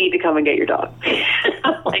 "No, you need to come and get your dog."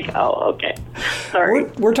 I'm like, "Oh, okay. Sorry."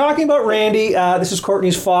 We're talking about Randy. This is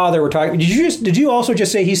Courtney's father. We're talking. Did you also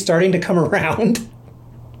just say he's starting to come around?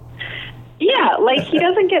 Yeah, like he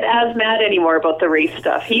doesn't get as mad anymore about the race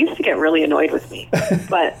stuff. He used to get really annoyed with me,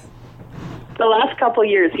 but the last couple of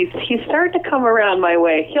years, he's started to come around my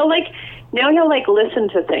way. He'll listen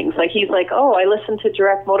to things. Like he's like, "Oh, I listened to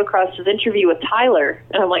Direct Motocross's interview with Tyler,"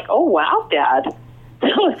 and I'm like, "Oh wow, Dad."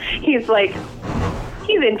 He's like,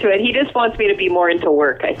 he's into it. He just wants me to be more into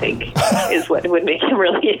work, I think, is what would make him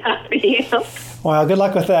really happy. Well, good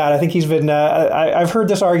luck with that. I think he's been. I've heard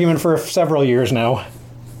this argument for several years now.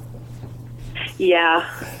 Yeah,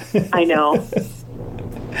 I know.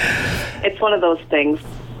 It's one of those things.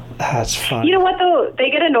 That's fun. You know what, though? They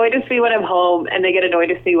get annoyed with me when I'm home, and they get annoyed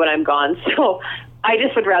with me when I'm gone. So I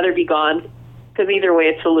just would rather be gone, because either way,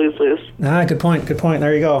 it's a lose-lose. Good point. Good point.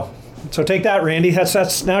 There you go. So take that, Randy.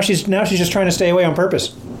 That's now she's just trying to stay away on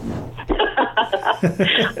purpose.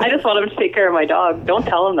 I just want him to take care of my dog. Don't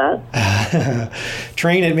tell him that.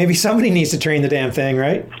 Train it. Maybe somebody needs to train the damn thing,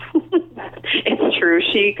 right? It's true.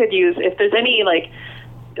 She could use, if there's any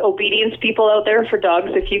obedience people out there for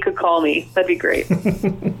dogs, if you could call me, that'd be great.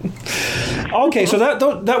 Okay, so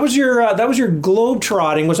that was your globe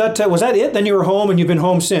trotting. Was that it? Then you were home, and you've been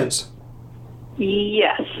home since.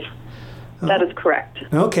 Yes, that is correct.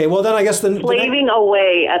 Okay, well then I guess slaving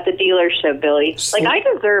away at the dealership, Billy. I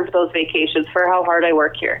deserve those vacations for how hard I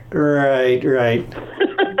work here. Right.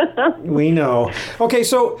 We know. Okay,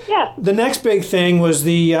 so the next big thing was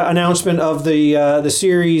the announcement of the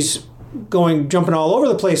series jumping all over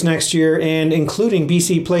the place next year, and including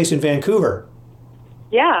BC Place in Vancouver.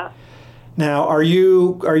 Yeah. Now, are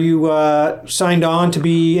you signed on to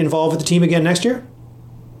be involved with the team again next year?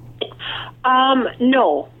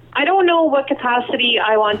 No. I don't know what capacity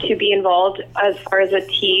I want to be involved as far as a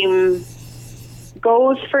team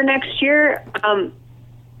goes for next year.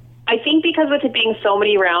 I think because with it being so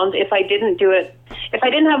many rounds, if I didn't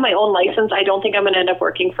have my own license, I don't think I'm going to end up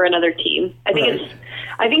working for another team. I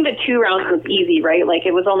think the 2 rounds was easy, right? Like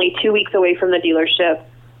it was only 2 weeks away from the dealership.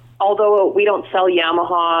 Although we don't sell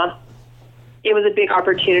Yamaha, it was a big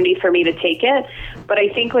opportunity for me to take it. But I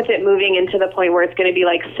think with it moving into the point where it's going to be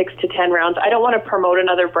like 6 to 10 rounds, I don't want to promote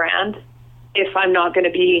another brand if I'm not going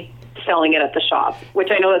to be selling it at the shop,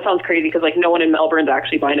 which I know that sounds crazy because no one in Melbourne's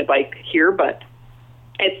actually buying a bike here, but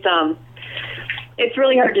it's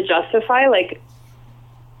really hard to justify.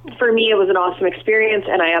 For me, it was an awesome experience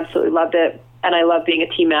and I absolutely loved it. And I love being a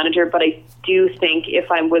team manager, but I do think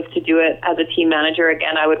if I was to do it as a team manager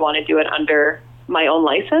again, I would want to do it under my own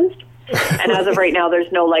license. And as of right now,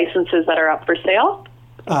 there's no licenses that are up for sale.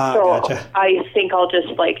 Gotcha. I think I'll just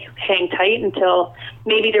hang tight until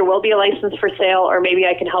maybe there will be a license for sale, or maybe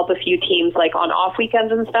I can help a few teams on off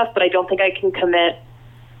weekends and stuff, but I don't think I can commit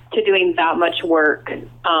to doing that much work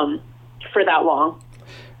for that long.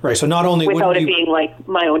 Right, so not only without it being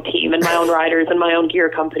my own team and my own riders and my own gear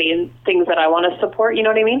company and things that I want to support, you know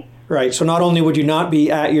what I mean? Right, so not only would you not be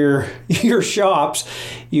at your shops,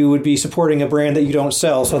 you would be supporting a brand that you don't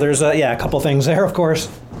sell. So there's a couple things there, of course.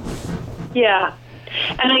 Yeah,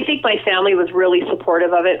 and I think my family was really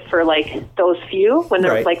supportive of it for those few when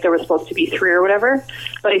there was there was supposed to be 3 or whatever.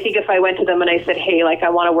 But I think if I went to them and I said, hey, I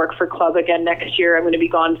want to work for Club again next year, I'm going to be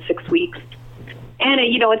gone 6 weeks. And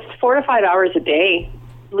it's 4 to 5 hours a day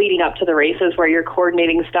leading up to the races where you're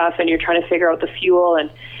coordinating stuff and you're trying to figure out the fuel, and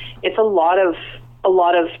it's a lot of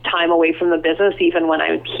time away from the business even when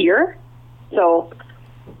I'm here. So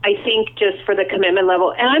I think just for the commitment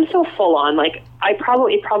level, and I'm so full on, like it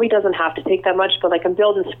probably doesn't have to take that much, but like I'm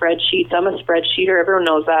building spreadsheets. I'm a spreadsheeter. Everyone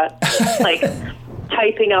knows that. Like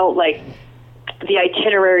typing out like the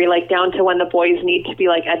itinerary, like down to when the boys need to be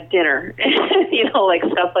like at dinner, like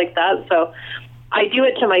stuff like that. So I do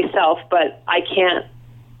it to myself, but I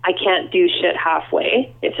can't do shit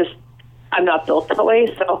halfway. It's just, I'm not built that way.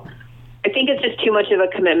 So I think it's just too much of a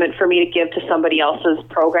commitment for me to give to somebody else's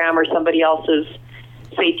program or somebody else's,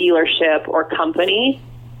 say, dealership or company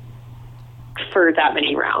for that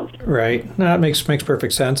many rounds. Right. No, that makes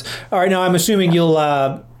perfect sense. All right. Now I'm assuming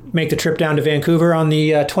you'll make the trip down to Vancouver on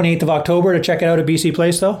the 28th of October to check it out at BC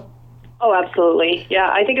Place, though? Oh, absolutely.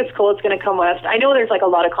 Yeah, I think it's cool. It's going to come west. I know there's like a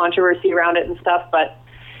lot of controversy around it and stuff, but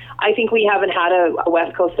I think we haven't had a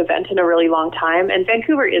West Coast event in a really long time. And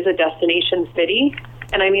Vancouver is a destination city.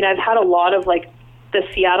 And I mean, I've had a lot of like the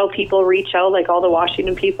Seattle people reach out, like all the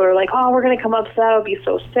Washington people are like, oh, we're going to come up to that. It'll be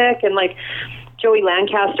so sick. And like Joey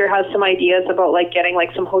Lancaster has some ideas about like getting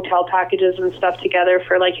like some hotel packages and stuff together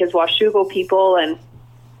for like his Washougal people. And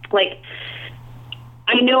like,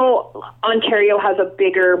 I know Ontario has a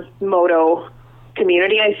bigger moto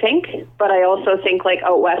community, I think, but I also think like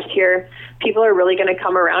out west here, people are really going to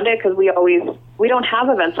come around it because we don't have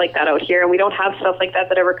events like that out here, and we don't have stuff like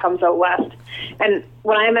that ever comes out west. And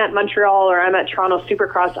when I'm at Montreal or I'm at Toronto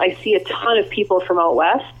Supercross, I see a ton of people from out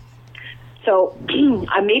west. So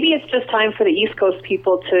maybe it's just time for the East Coast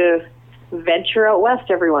people to venture out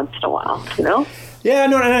west every once in a while, Yeah,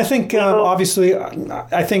 no, and I think obviously,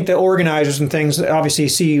 I think the organizers and things obviously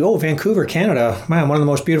see, Vancouver, Canada, man, one of the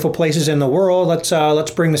most beautiful places in the world.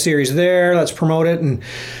 Let's bring the series there. Let's promote it, and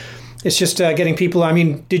it's just getting people. I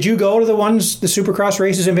mean, did you go to the Supercross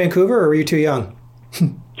races in Vancouver, or were you too young?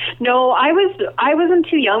 No, I wasn't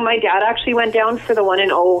too young. My dad actually went down for the one in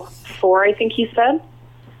 2004, I think he said,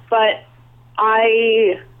 but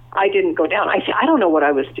I didn't go down. I don't know what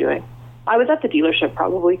I was doing. I was at the dealership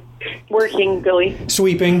probably. Working, Billy.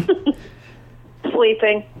 Sweeping.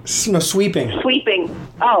 Sleeping. No, sweeping. Sweeping.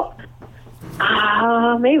 Oh.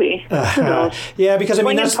 Maybe. Who knows? Yeah, because I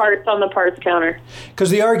mean that's parts on the parts counter.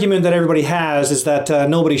 Because the argument that everybody has is that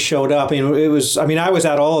nobody showed up. I was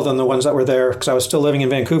at all of them, the ones that were there, because I was still living in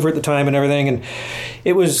Vancouver at the time and everything, and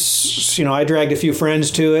it was, I dragged a few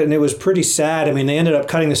friends to it, and it was pretty sad. I mean, they ended up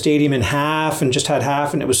cutting the stadium in half and just had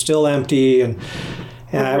half, and it was still empty, and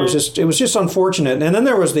yeah, it was just unfortunate. And then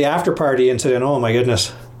there was the after party incident. Oh my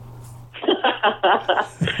goodness.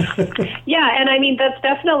 Yeah, and I mean, that's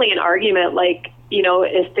definitely an argument, like,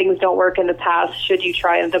 if things don't work in the past, should you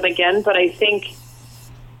try them again? But I think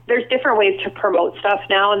there's different ways to promote stuff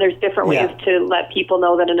now, and there's different ways to let people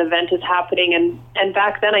know that an event is happening. And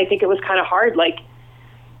back then, I think it was kind of hard. Like,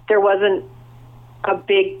 there wasn't a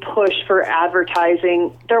big push for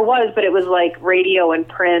advertising. There was, but it was like radio and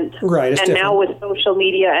print. Right. And now with social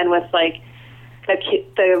media and with like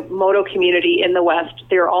the moto community in the West,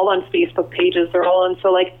 they're all on Facebook pages. They're all on.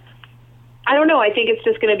 So like, I don't know. I think it's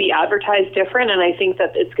just going to be advertised different, and I think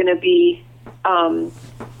that it's going to be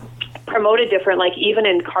promoted different. Like even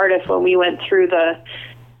in Cardiff, when we went through the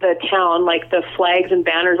town, like the flags and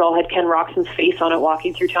banners all had Ken Roxon's face on it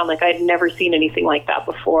walking through town. Like I'd never seen anything like that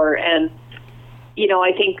before. And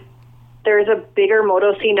I think there's a bigger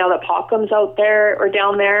moto scene now that Popcom's out there or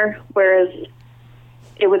down there, whereas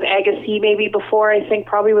it was Agassiz maybe before. I think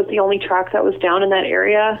probably was the only track that was down in that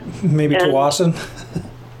area. Maybe Tawasin.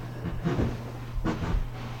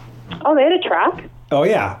 Oh, they had a track? Oh,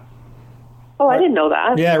 yeah. Oh, I didn't know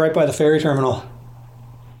that. Yeah, right by the ferry terminal.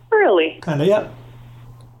 Really? Kind of, yeah.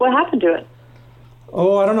 What happened to it?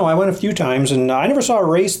 Oh, I don't know. I went a few times, and I never saw a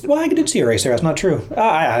race. Well, I did see a race there. That's not true.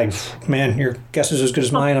 Man, your guess is as good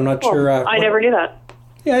as mine. I'm not sure. I never knew that.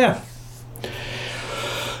 Yeah.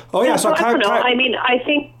 Oh, yeah. So I don't know. I mean, I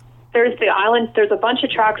think there's the island. There's a bunch of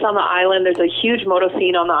tracks on the island. There's a huge moto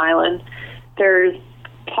scene on the island. There's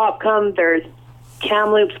Popcom. There's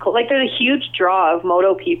Kamloops. Like, there's a huge draw of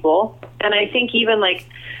moto people. And I think even, like,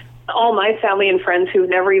 all my family and friends who've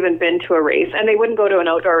never even been to a race, and they wouldn't go to an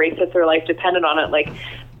outdoor race if their life depended on it. Like,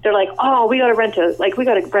 they're like, oh, we got to rent a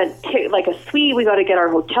suite. We got to get our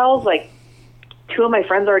hotels. Like, two of my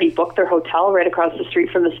friends already booked their hotel right across the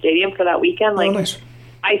street from the stadium for that weekend. Like, nice.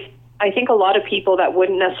 I think a lot of people that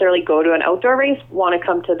wouldn't necessarily go to an outdoor race want to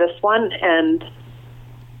come to this one. And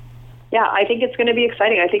yeah, I think it's going to be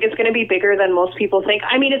exciting. I think it's going to be bigger than most people think.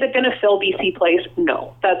 I mean, is it going to fill BC Place?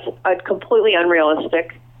 No, that's completely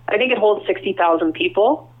unrealistic. I think it holds 60,000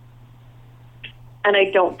 people, and I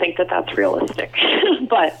don't think that that's realistic.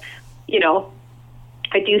 But,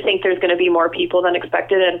 I do think there's going to be more people than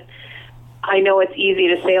expected, and I know it's easy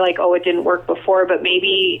to say, like, oh, it didn't work before, but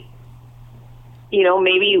maybe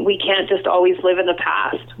maybe we can't just always live in the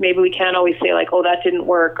past. Maybe we can't always say like, oh, that didn't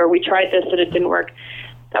work, or we tried this and it didn't work.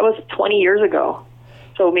 That was 20 years ago.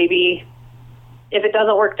 So maybe if it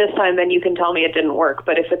doesn't work this time, then you can tell me it didn't work.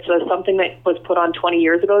 But if it's something that was put on 20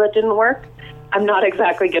 years ago that didn't work, I'm not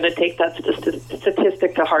exactly going to take that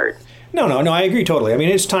statistic to heart. No, I agree totally. I mean,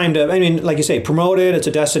 it's time to, like you say, promote it. It's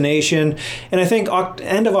a destination. And I think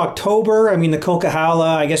end of October, the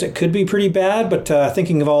Coquihalla, I guess it could be pretty bad, but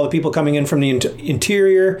thinking of all the people coming in from the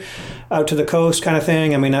interior out to the coast kind of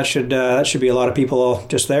thing, that should be a lot of people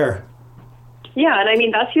just there. Yeah,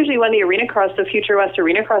 and that's usually when the Future West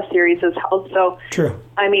Arena Cross Series is held. So, true.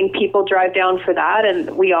 People drive down for that,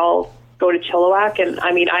 and we all go to Chilliwack. And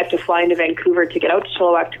I have to fly into Vancouver to get out to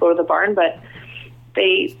Chilliwack to go to the barn, but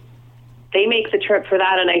they make the trip for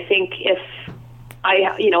that. And I think if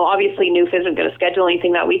obviously Newf isn't going to schedule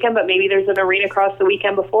anything that weekend, but maybe there's an arena cross the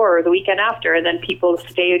weekend before or the weekend after, and then people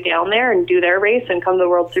stay down there and do their race and come to the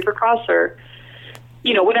World Supercross or,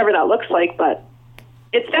 whatever that looks like. But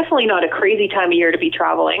it's definitely not a crazy time of year to be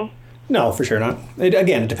traveling. No, for sure not.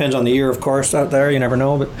 It depends on the year, of course, out there. You never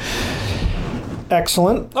know, but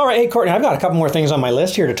excellent. All right, hey, Courtney, I've got a couple more things on my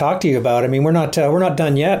list here to talk to you about. We're not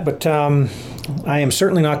done yet, but I am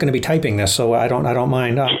certainly not going to be typing this, so I don't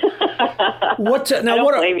mind. I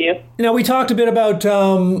don't blame you. Now, we talked a bit about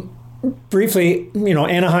briefly,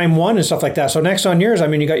 Anaheim 1 and stuff like that. So next on yours,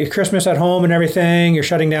 you got your Christmas at home and everything. You're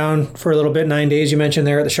shutting down for a little bit, 9 days you mentioned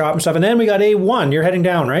there at the shop and stuff. And then we got A1. You're heading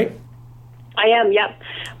down, right? I am, yep.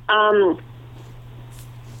 I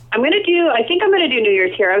think I'm going to do New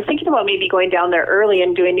Year's here. I was thinking about maybe going down there early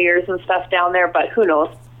and doing New Year's and stuff down there, but who knows?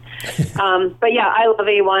 But yeah, I love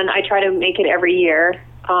A1. I try to make it every year.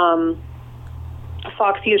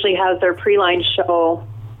 Fox usually has their pre-line show,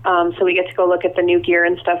 so we get to go look at the new gear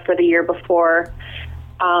and stuff for the year before.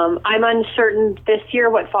 I'm uncertain this year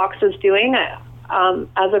what Fox is doing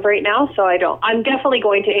as of right now, so I'm definitely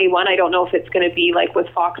going to A1. I don't know if it's going to be like with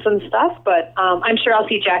Fox and stuff, but I'm sure I'll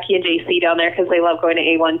see Jackie and JC down there because they love going to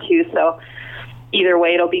A1 too, so either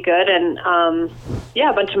way it'll be good. And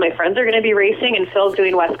a bunch of my friends are going to be racing, and Phil's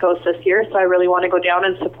doing West Coast this year, so I really want to go down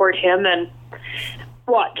and support him and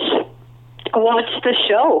watch the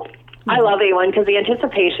show. I love A1 because the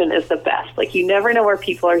anticipation is the best. Like, you never know where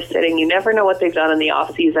people are sitting. You never know what they've done in the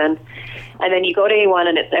off season. And then you go to A1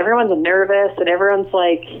 and everyone's nervous and everyone's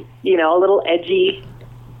like, a little edgy.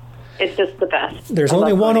 It's just the best. There's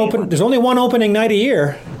only one opening night a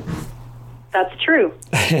year. That's true.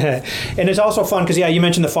 And it's also fun because, you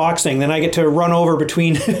mentioned the Fox thing. Then I get to run over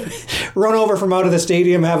from out of the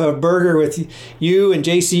stadium, have a burger with you and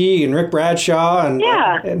JC and Rick Bradshaw. And,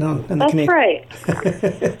 that's right.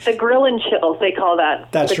 The grill and chill, they call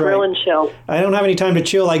that. That's the right. Grill and chill. I don't have any time to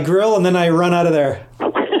chill. I grill and then I run out of there.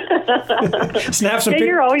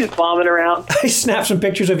 You're always bombing around. I snap some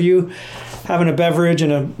pictures of you having a beverage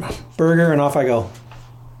and a burger, and off I go.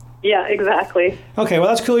 Yeah, exactly. Okay, well,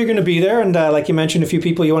 that's cool. You're going to be there, and like you mentioned, a few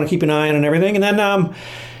people you want to keep an eye on and everything. And then,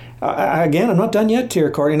 again, I'm not done yet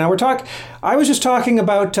here, Courtney. Now, I was just talking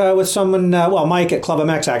about with someone, Mike at Club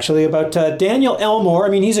MX, actually, about Daniel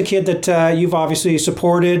Elmore. He's a kid that you've obviously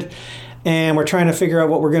supported, and we're trying to figure out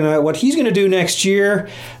what he's going to do next year.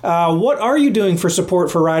 What are you doing for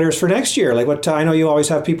support for riders for next year? Like, I know you always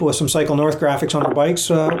have people with some Cycle North graphics on their bikes.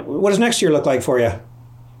 What does next year look like for you?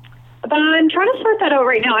 I'm trying to sort that out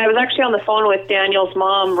right now. I was actually on the phone with Daniel's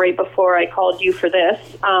mom right before I called you for this.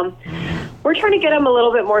 We're trying to get him a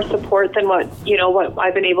little bit more support than what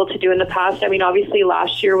I've been able to do in the past. Obviously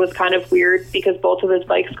last year was kind of weird because both of his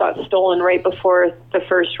bikes got stolen right before the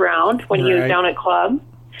first round when he was down at Club.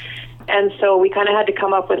 And so we kind of had to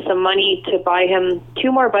come up with some money to buy him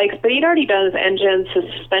 2 more bikes, but he'd already done his engines, his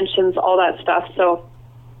suspensions, all that stuff. So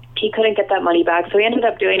he couldn't get that money back. So he ended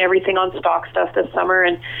up doing everything on stock stuff this summer.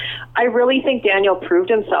 And I really think Daniel proved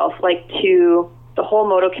himself, to the whole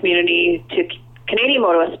moto community, to Canadian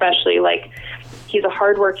moto especially. He's a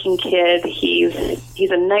hardworking kid. He's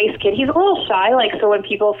a nice kid. He's a little shy. So when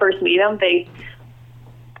people first meet him,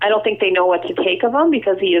 I don't think they know what to take of him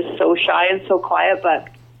because he is so shy and so quiet, but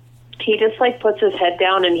he just puts his head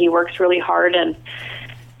down and he works really hard. And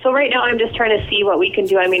so right now I'm just trying to see what we can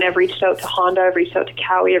do. I've reached out to Honda, I've reached out to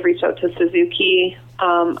Cowie, I've reached out to Suzuki.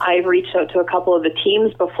 I've reached out to a couple of the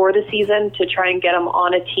teams before the season to try and get them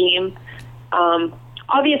on a team.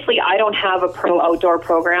 Obviously, I don't have a pro outdoor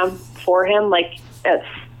program for him,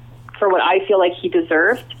 for what I feel like he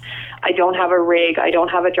deserved. I don't have a rig. I don't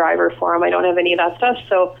have a driver for him. I don't have any of that stuff.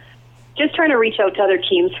 So just trying to reach out to other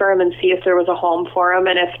teams for him and see if there was a home for him.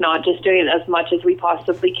 And if not, just doing as much as we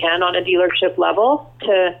possibly can on a dealership level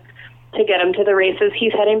to get him to the races.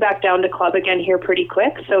 He's heading back down to Club again here pretty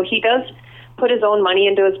quick. So he does put his own money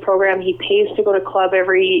into his program. He pays to go to club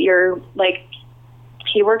every year. Like,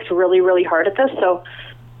 he works really, really hard at this. So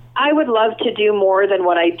I would love to do more than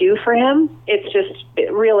what I do for him. It's just,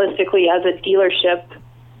 realistically, as a dealership,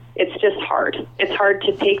 it's just hard. It's hard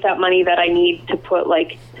to take that money that I need to put,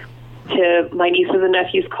 like, to my nieces and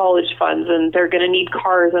nephews' college funds, and they're going to need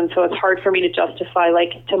cars. And so it's hard for me to justify,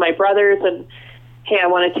 like, to my brothers and, hey, I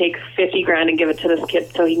want to take $50,000 and give it to this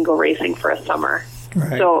kid so he can go racing for a summer.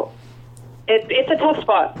 Right. So it's a tough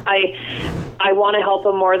spot. I want to help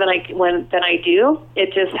him more than I do.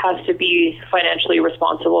 It just has to be financially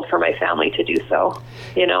responsible for my family to do so,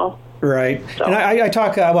 you know? Right. So. And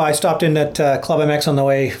I stopped in at Club MX on the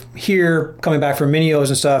way here, coming back from Minios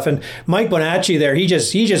and stuff. And Mike Bonacci there, he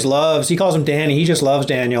just loves, he calls him Danny. He just loves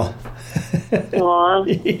Daniel.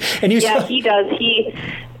 Aww. And yeah, he does.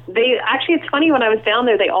 They actually, it's funny, when I was down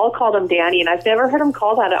there, they all called him Danny, and I've never heard him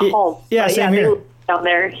call that at home. Yeah, same here. Down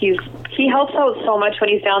there, he helps out so much when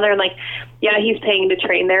he's down there, and like, yeah, he's paying to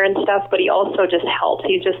train there and stuff, but he also just helps.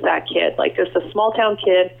 He's just that kid, like just a small town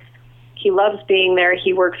kid. He loves being there.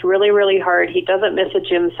 He works really, really hard. He doesn't miss a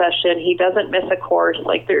gym session. He doesn't miss a course.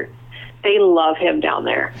 Like, they love him down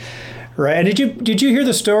there. Right. And did you hear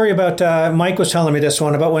the story about Mike was telling me this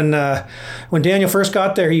one about when Daniel first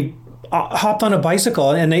got there, he hopped on a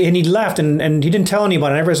bicycle and he left and he didn't tell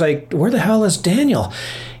anyone. And everybody's like, where the hell is Daniel?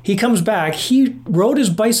 He comes back. He rode his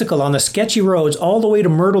bicycle on the sketchy roads all the way to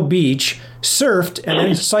Myrtle Beach, surfed, and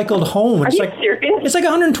then cycled home. Are you serious? It's like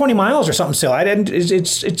 120 miles or something still.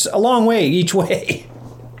 It's a long way each way.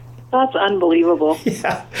 That's unbelievable.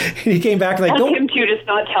 Yeah. He came back like, don't him to just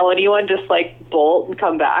not tell anyone, just like bolt and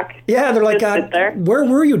come back. Yeah, they're like, where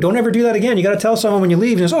were you? Don't ever do that again. You got to tell someone when you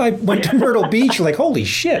leave. And he goes, I went to Myrtle Beach. You're like, holy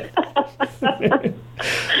shit.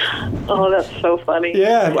 Oh, that's so funny.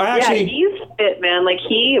 Yeah, he's fit, man. Like,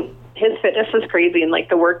 his fitness is crazy, and like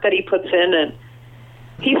the work that he puts in, and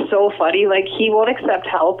he's so funny. Like, he won't accept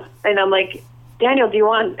help, and I'm like, Daniel, do you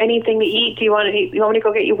want anything to eat? Do you want me to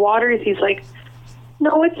go get you waters? He's like,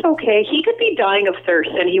 no, it's okay. He could be dying of thirst,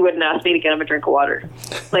 and he wouldn't ask me to get him a drink of water.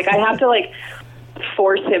 Like, I have to like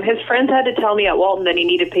force him. His friends had to tell me at Walton that he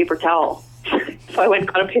needed paper towel. So I went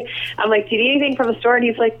and got him. I'm like, do you need anything from the store? And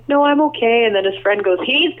he's like, no, I'm okay. And then his friend goes,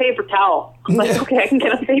 he needs paper towel. I'm like, okay, I can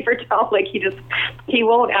get him paper towel. Like, he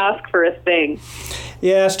won't ask for a thing.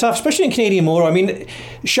 Yeah, it's tough, especially in Canadian moto. I mean,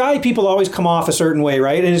 shy people always come off a certain way,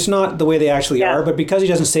 right? And it's not the way they actually are, but because he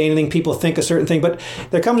doesn't say anything, people think a certain thing. But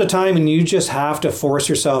there comes a time when you just have to force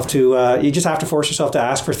yourself to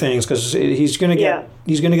ask for things, because he's going to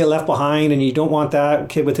get left behind, and you don't want that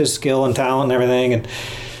kid with his skill and talent and everything. And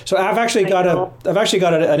so I've actually got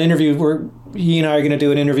an interview where he and I are going to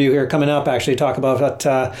do an interview here coming up, actually talk about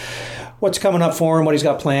what's coming up for him, what he's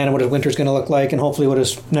got planned, and what his winter's going to look like, and hopefully what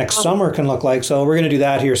his next summer can look like. So we're going to do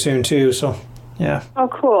that here soon too. So yeah. Oh,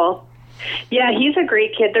 cool. Yeah, he's a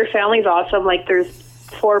great kid. Their family's awesome. Like, there's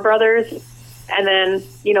 4 brothers, and then,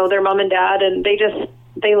 you know, their mom and dad, and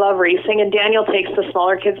they love racing. And Daniel takes the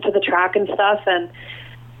smaller kids to the track and stuff, and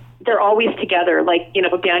they're always together. Like, you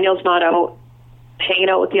know, Daniel's not out hanging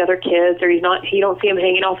out with the other kids, or you don't see him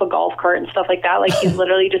hanging off a golf cart and stuff like that. Like, he's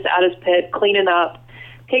literally just at his pit, cleaning up,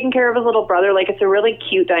 taking care of his little brother. Like, it's a really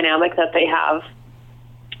cute dynamic that they have,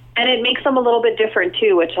 and it makes them a little bit different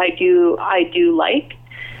too, which I do like.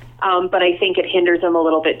 But I think it hinders him a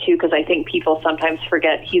little bit too, because I think people sometimes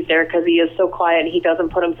forget he's there because he is so quiet and he doesn't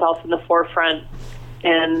put himself in the forefront.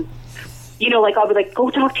 And, you know, like, I'll be like,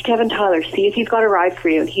 go talk to Kevin Tyler, see if he's got a ride for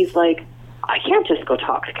you. And he's like, I can't just go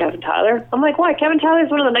talk to Kevin Tyler. I'm like, why? Kevin Tyler's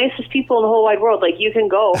one of the nicest people in the whole wide world. Like, you can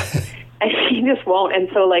go. And he just won't. And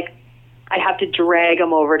so, like, I have to drag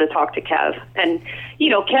him over to talk to Kev. And, you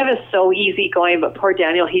know, Kev is so easygoing, but poor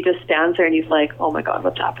Daniel, he just stands there and he's like, oh my God,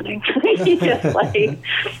 what's happening? He's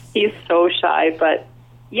so shy. But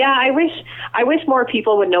yeah, I wish more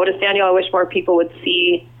people would notice Daniel. I wish more people would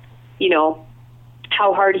see, you know,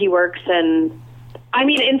 how hard he works. And I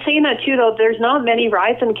mean, in saying that too, though, there's not many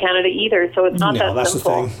rides in Canada either, so it's not that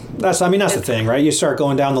simple. That's the thing, right? You start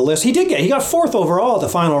going down the list. He got 4th overall at the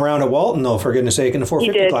final round at Walton, though, for goodness sake, in the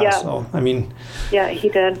 450 class. Yeah. So, I mean, yeah, he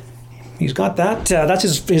did. He's got that. That's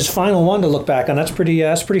his final one to look back on. That's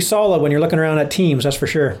pretty solid when you're looking around at teams. That's for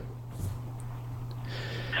sure.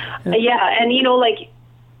 Yeah, and you know, like,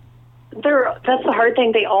 that's the hard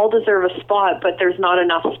thing. They all deserve a spot, but there's not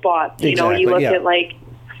enough spots. You know, you look at, like,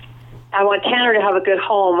 I want Tanner to have a good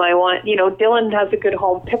home. I want, you know, Dylan has a good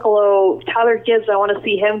home. Piccolo, Tyler Gibbs, I want to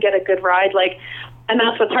see him get a good ride. Like, and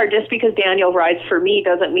that's what's hard. Just because Daniel rides for me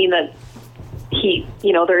doesn't mean that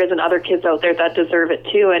there isn't other kids out there that deserve it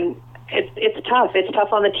too. And it's tough. It's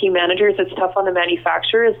tough on the team managers. It's tough on the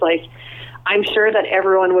manufacturers. Like, I'm sure that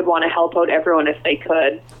everyone would want to help out everyone if they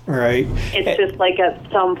could. Right. It's just like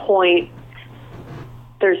at some point,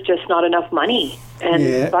 there's just not enough money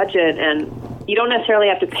and budget, and you don't necessarily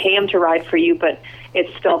have to pay them to ride for you, but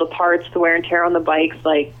it's still the parts, the wear and tear on the bikes.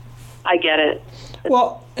 Like, I get it.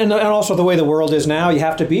 Well, and also the way the world is now, you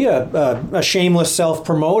have to be a shameless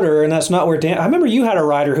self-promoter, and that's not where I remember you had a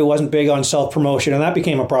rider who wasn't big on self-promotion, and that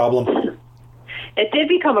became a problem. It did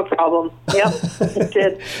become a problem. Yep, it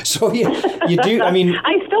did. So you do, I mean...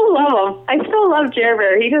 I still love him. I still love Jer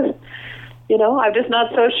Bear. He just, I'm just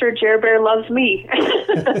not so sure Jer Bear loves me.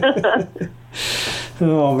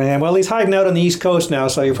 Oh, man. Well, he's hiding out on the East Coast now,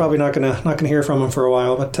 so you're probably not gonna hear from him for a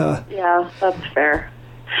while. But yeah, that's fair.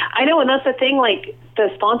 I know, and that's the thing, like, the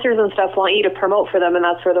sponsors and stuff want you to promote for them, and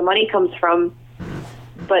that's where the money comes from.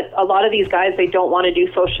 But a lot of these guys, they don't want to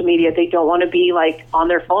do social media. They don't want to be, like, on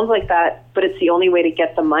their phones like that, but it's the only way to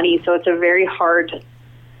get the money. So it's a very hard,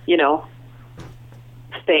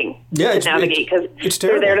 thing to navigate, because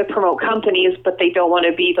they're there to promote companies, but they don't want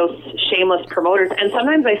to be those shameless promoters. And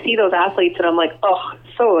sometimes I see those athletes, and I'm like, oh,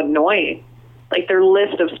 so annoying. Like, their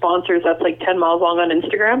list of sponsors that's like 10 miles long on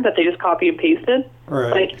Instagram that they just copy and pasted.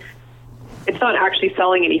 Right. Like, it's not actually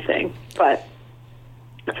selling anything. But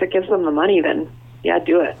if it gives them the money, then yeah,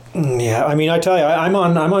 do it. Yeah, I mean, I tell you, I'm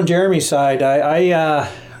on Jeremy's side.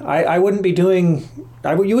 I wouldn't be doing.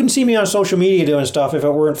 You wouldn't see me on social media doing stuff if it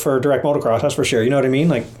weren't for direct motocross. That's for sure. You know what I mean?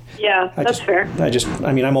 Like. Yeah, that's fair.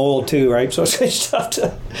 I'm old too, right? So it's tough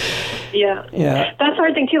to. Yeah. Yeah. That's the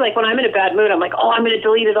hard thing too. Like, when I'm in a bad mood, I'm like, oh, I'm going to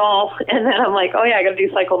delete it all, and then I'm like, oh yeah, I got to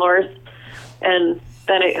do Cycle North, and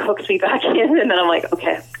then it hooks me back in, and then I'm like,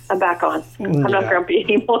 okay, I'm back on. I'm not grumpy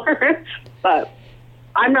anymore. But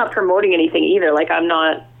I'm not promoting anything either. Like, I'm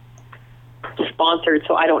not sponsored,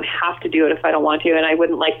 so I don't have to do it if I don't want to, and I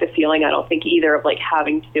wouldn't like the feeling, I don't think either, of like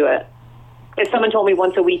having to do it. If someone told me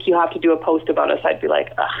once a week you have to do a post about us, I'd be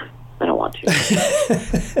like, ugh, I don't want to.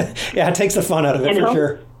 Yeah, it takes the fun out of it, for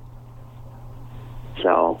sure.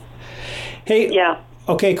 So, hey, yeah.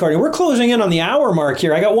 Okay, Courtney, we're closing in on the hour mark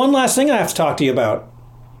here. I got one last thing I have to talk to you about.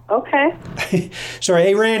 Okay. Sorry,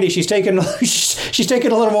 hey Randy, she's taking a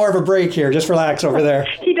little more of a break here. Just relax over there.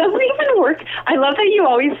 He doesn't even work. I love that you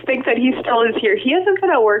always think that he still is here. He hasn't been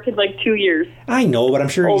at work in like 2 years. I know, but I'm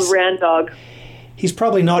sure Old Rand dog. He's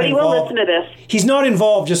probably not involved. But he will listen to this. He's not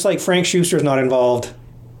involved, just like Frank Schuster's not involved.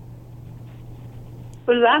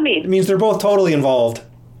 What does that mean? It means they're both totally involved.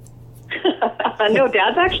 No,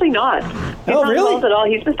 Dad's actually not. He's not really? involved at all.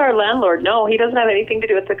 He's just our landlord. No, he doesn't have anything to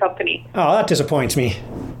do with the company. Oh, that disappoints me.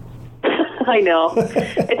 I know.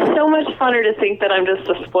 It's so much funner to think that I'm just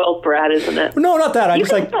a spoiled brat, isn't it? No, not that. You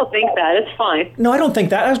can still think that. It's fine. No, I don't think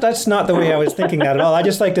that. That's not the way I was thinking that at all. I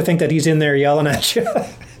just like to think that he's in there yelling at you.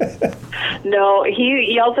 No,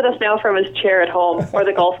 he yells at us now from his chair at home or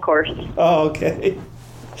the golf course. Oh, okay.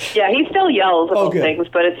 Yeah, he still yells about things,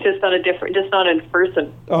 but it's just not in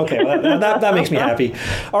person. Okay, well, that makes me happy.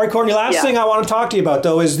 All right, Courtney, last thing I want to talk to you about,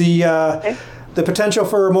 though, is the potential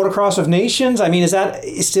for Motocross of Nations. I mean, is that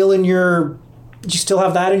still in your... Do you still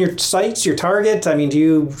have that in your sights, your target? I mean,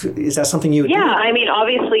 is that something you would do? Yeah, I mean,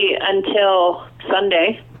 obviously, until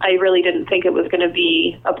Sunday, I really didn't think it was going to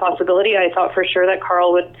be a possibility. I thought for sure that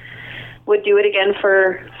Carl would do it again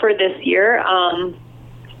for this year.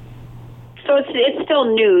 So it's still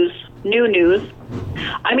new news.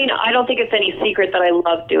 I mean, I don't think it's any secret that I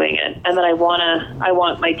love doing it and that I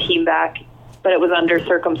want my team back, but it was under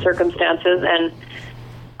circumstances, and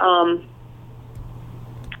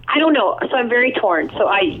I don't know. So I'm very torn. So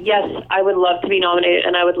I would love to be nominated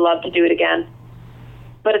and I would love to do it again.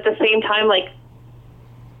 But at the same time, like,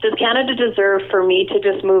 does Canada deserve for me to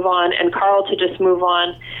just move on and Carl to just move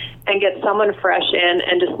on and get someone fresh in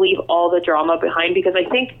and just leave all the drama behind? Because I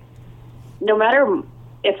think no matter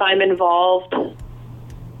if I'm involved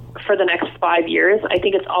for the next 5 years, I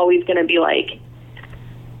think it's always going to be like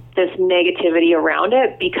this negativity around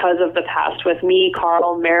it because of the past with me,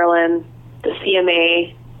 Carl, Marilyn, the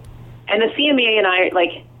CMA. And the CMA and I,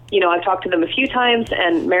 like, you know, I've talked to them a few times,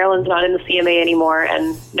 and Marilyn's not in the CMA anymore,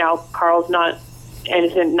 and now Carl's not, and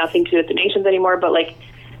it's nothing to do with the nations anymore. But, like,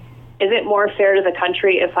 is it more fair to the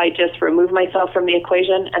country if I just remove myself from the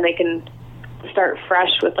equation and they can start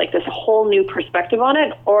fresh with, like, this whole new perspective on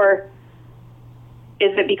it? Or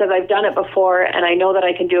is it because I've done it before and I know that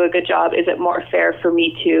I can do a good job, is it more fair for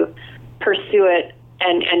me to pursue it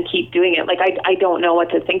and keep doing it? Like, I don't know what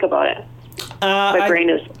to think about it. My brain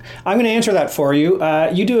is... I'm going to answer that for you.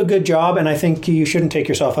 You do a good job, and I think you shouldn't take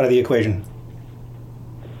yourself out of the equation.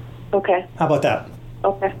 Okay. How about that?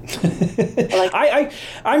 Okay.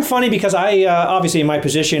 I'm funny because I obviously in my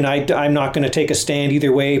position I'm not going to take a stand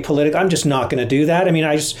either way politically. I'm just not going to do that. I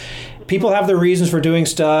mean, people have their reasons for doing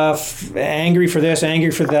stuff, angry for this,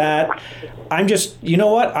 angry for that. I'm just, you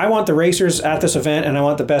know what? I want the racers at this event, and I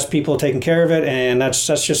want the best people taking care of it, and that's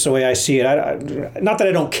just the way I see it. Not that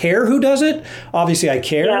I don't care who does it. Obviously, I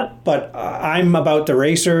care, but I'm about the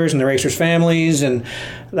racers and the racers' families, and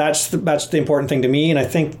that's the important thing to me. And I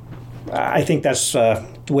think that's the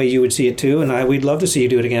way you would see it too, and we'd love to see you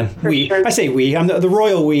do it again. Sure. I say we. I'm the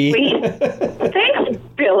royal we. Thanks,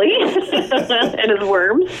 Billy, and his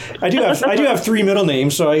worms. I do have 3 middle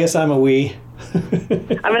names, so I guess I'm a we.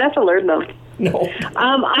 I'm gonna have to learn them. No.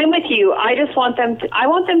 I'm with you. I just want them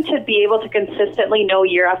to be able to consistently know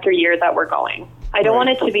year after year that we're going. I don't want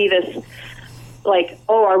it to be this like,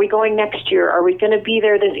 oh, are we going next year? Are we going to be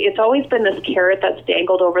there? It's always been this carrot that's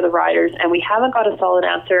dangled over the riders, and we haven't got a solid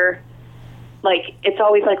answer. Like, it's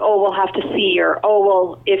always like, oh, we'll have to see, or, oh,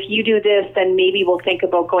 well, if you do this, then maybe we'll think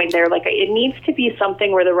about going there. Like, it needs to be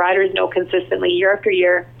something where the riders know consistently year after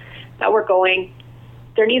year that we're going.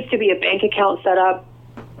 There needs to be a bank account set up.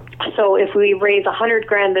 So if we raise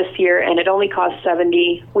 $100,000 this year and it only costs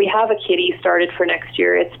 $70,000, we have a kitty started for next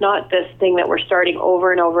year. It's not this thing that we're starting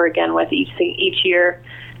over and over again with each year.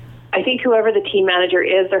 I think whoever the team manager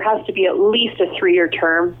is, there has to be at least a 3-year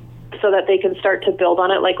term so that they can start to build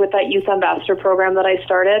on it. Like with that youth ambassador program that I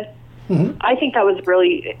started, I think that was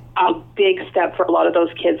really a big step for a lot of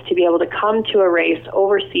those kids to be able to come to a race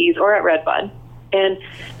overseas or at Redbud and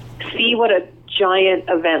see what a giant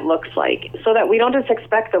event looks like, so that we don't just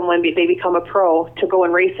expect them when they become a pro to go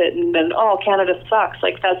and race it and then, oh, Canada sucks.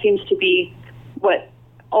 Like, that seems to be what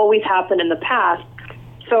always happened in the past.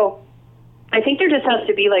 So I think there just has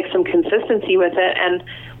to be like some consistency with it. And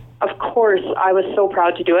of course, I was so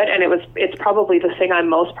proud to do it, and it's probably the thing I'm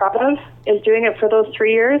most proud of is doing it for those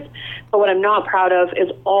 3 years. But what I'm not proud of is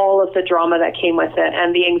all of the drama that came with it,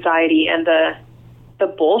 and the anxiety and the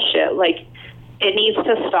bullshit. Like, it needs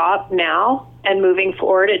to stop now, and moving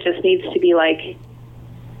forward, it just needs to be like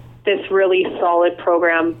this really solid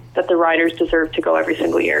program that the riders deserve to go every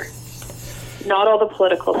single year. Not all the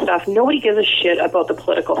political stuff. Nobody gives a shit about the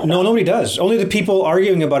political stuff. No, nobody does. Only the people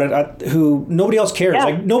arguing about it who nobody else cares. Yeah.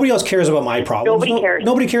 Like, nobody else cares about my problems. Nobody cares.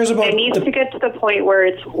 Nobody cares about it. Needs to get to the point where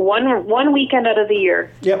it's one weekend out of the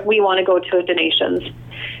year. Yep. We want to go to a Donations.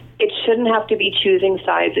 It shouldn't have to be choosing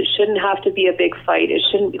sides. It shouldn't have to be a big fight. It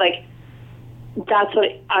shouldn't be like, that's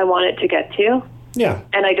what I want it to get to. Yeah.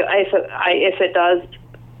 And if it does,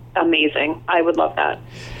 amazing. I would love that.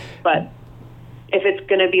 But if it's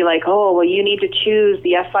going to be like, oh, well, you need to choose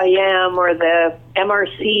the FIM or the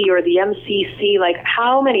MRC or the MCC, like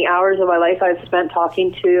how many hours of my life I've spent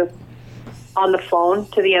talking on the phone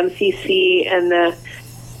to the MCC and the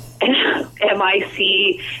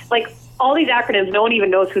MIC, like all these acronyms, no one even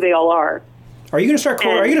knows who they all are. Are you going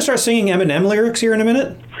to start singing Eminem lyrics here in a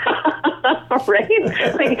minute? Right?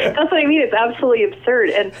 Like, that's what I mean. It's absolutely absurd,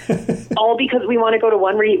 and all because we want to go to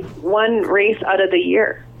one race out of the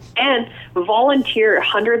year and volunteer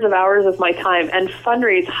hundreds of hours of my time and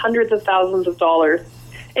fundraise hundreds of thousands of dollars.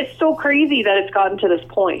 It's so crazy that it's gotten to this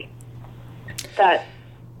point that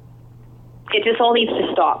it just all needs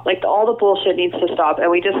to stop. Like, all the bullshit needs to stop,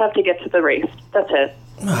 and we just have to get to the race. That's it.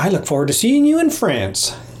 I look forward to seeing you in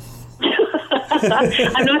France. I'm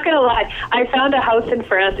not going to lie. I found a house in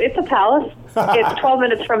France. It's a palace. It's 12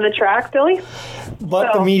 minutes from the track, Billy.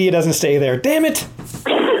 But the media doesn't stay there. Damn it.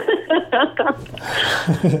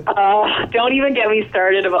 Don't even get me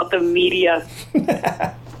started about the media.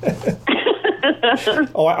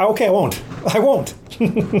 Okay, I won't.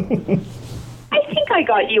 I think I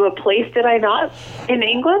got you a place, did I not, in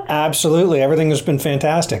England? Absolutely. Everything has been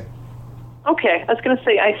fantastic. Okay, I was going to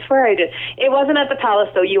say, I swear I did. It wasn't at the palace,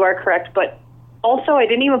 though. You are correct. But also, I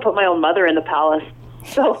didn't even put my own mother in the palace.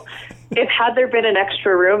 So had there been an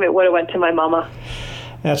extra room, it would have went to my mama.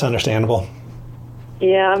 That's understandable.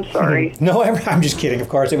 Yeah, I'm sorry. No, I'm just kidding, of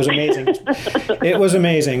course. It was amazing. It was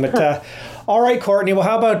amazing. But all right, Courtney. Well,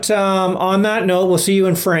 how about on that note, we'll see you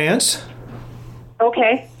in France.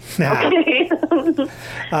 Okay. Okay.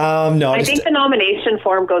 No, I think the nomination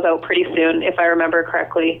form goes out pretty soon, if I remember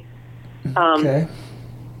correctly. Okay.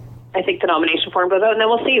 I think the nomination form goes out, and then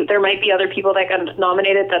we'll see. There might be other people that got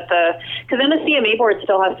nominated because then the CMA board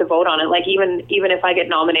still has to vote on it. Like even if I get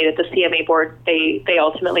nominated, the CMA board they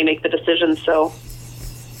ultimately make the decision. So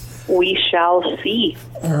we shall see.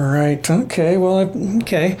 All right. Okay. Well.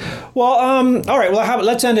 Okay. Well. All right. Well,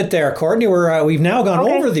 let's end it there, Courtney. We've now gone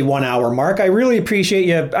over the 1 hour mark. I really appreciate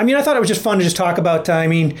you. I mean, I thought it was just fun to just talk about. I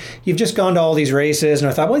mean, you've just gone to all these races, and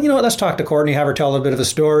I thought, well, you know what? Let's talk to Courtney, have her tell a little bit of the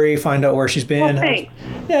story, find out where she's been. Well, thanks.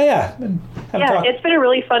 Yeah. It's been a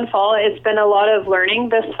really fun fall. It's been a lot of learning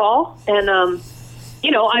this fall, and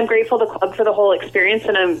I'm grateful to Club for the whole experience,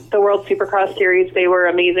 and the World Supercross Series, they were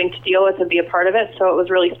amazing to deal with and be a part of it, so it was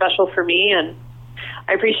really special for me, and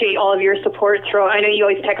I appreciate all of your support throughout. I know you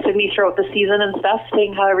always texted me throughout the season and stuff,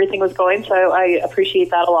 saying how everything was going, so I appreciate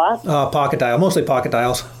that a lot. Pocket dial, mostly pocket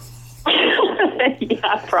dials.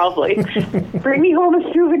 Yeah, probably. Bring me home a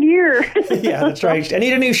souvenir. Yeah, that's right. I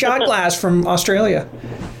need a new shot glass from Australia.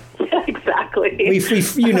 Exactly. We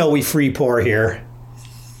free pour here.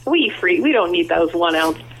 We don't need those 1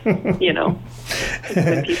 ounce, They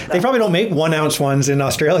probably don't make 1 ounce ones in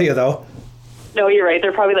Australia, though. No, you're right.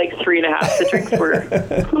 They're probably like 3.5. The drinks were.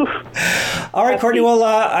 All right, Courtney. Well,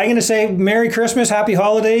 I'm going to say Merry Christmas, Happy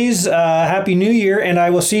Holidays, Happy New Year, and I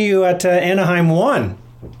will see you at Anaheim 1.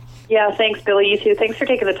 Yeah, thanks, Billy. You too. Thanks for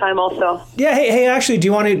taking the time also. Yeah, hey, actually, do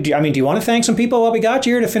you want to thank some people while we got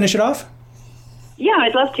you here to finish it off? Yeah,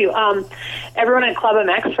 I'd love to. Everyone at Club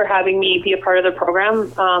MX for having me be a part of the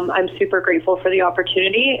program. I'm super grateful for the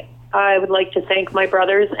opportunity. I would like to thank my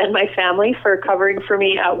brothers and my family for covering for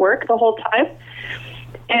me at work the whole time.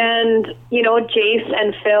 And, Jace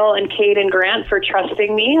and Phil and Kate and Grant for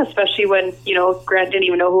trusting me, especially when, Grant didn't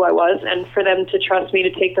even know who I was, and for them to trust me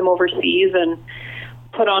to take them overseas and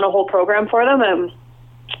put on a whole program for them.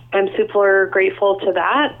 I'm super grateful to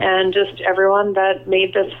that, and just everyone that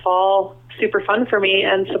made this fall super fun for me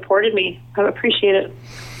and supported me. I appreciate it.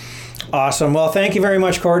 Awesome. Well, thank you very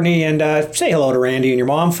much, Courtney, and say hello to Randy and your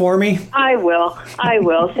mom for me. I will.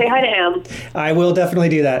 Say hi to Em. I will definitely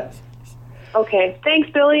do that. Okay. Thanks,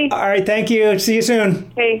 Billy. All right. Thank you. See you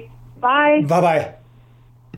soon. Okay. Bye. Bye-bye.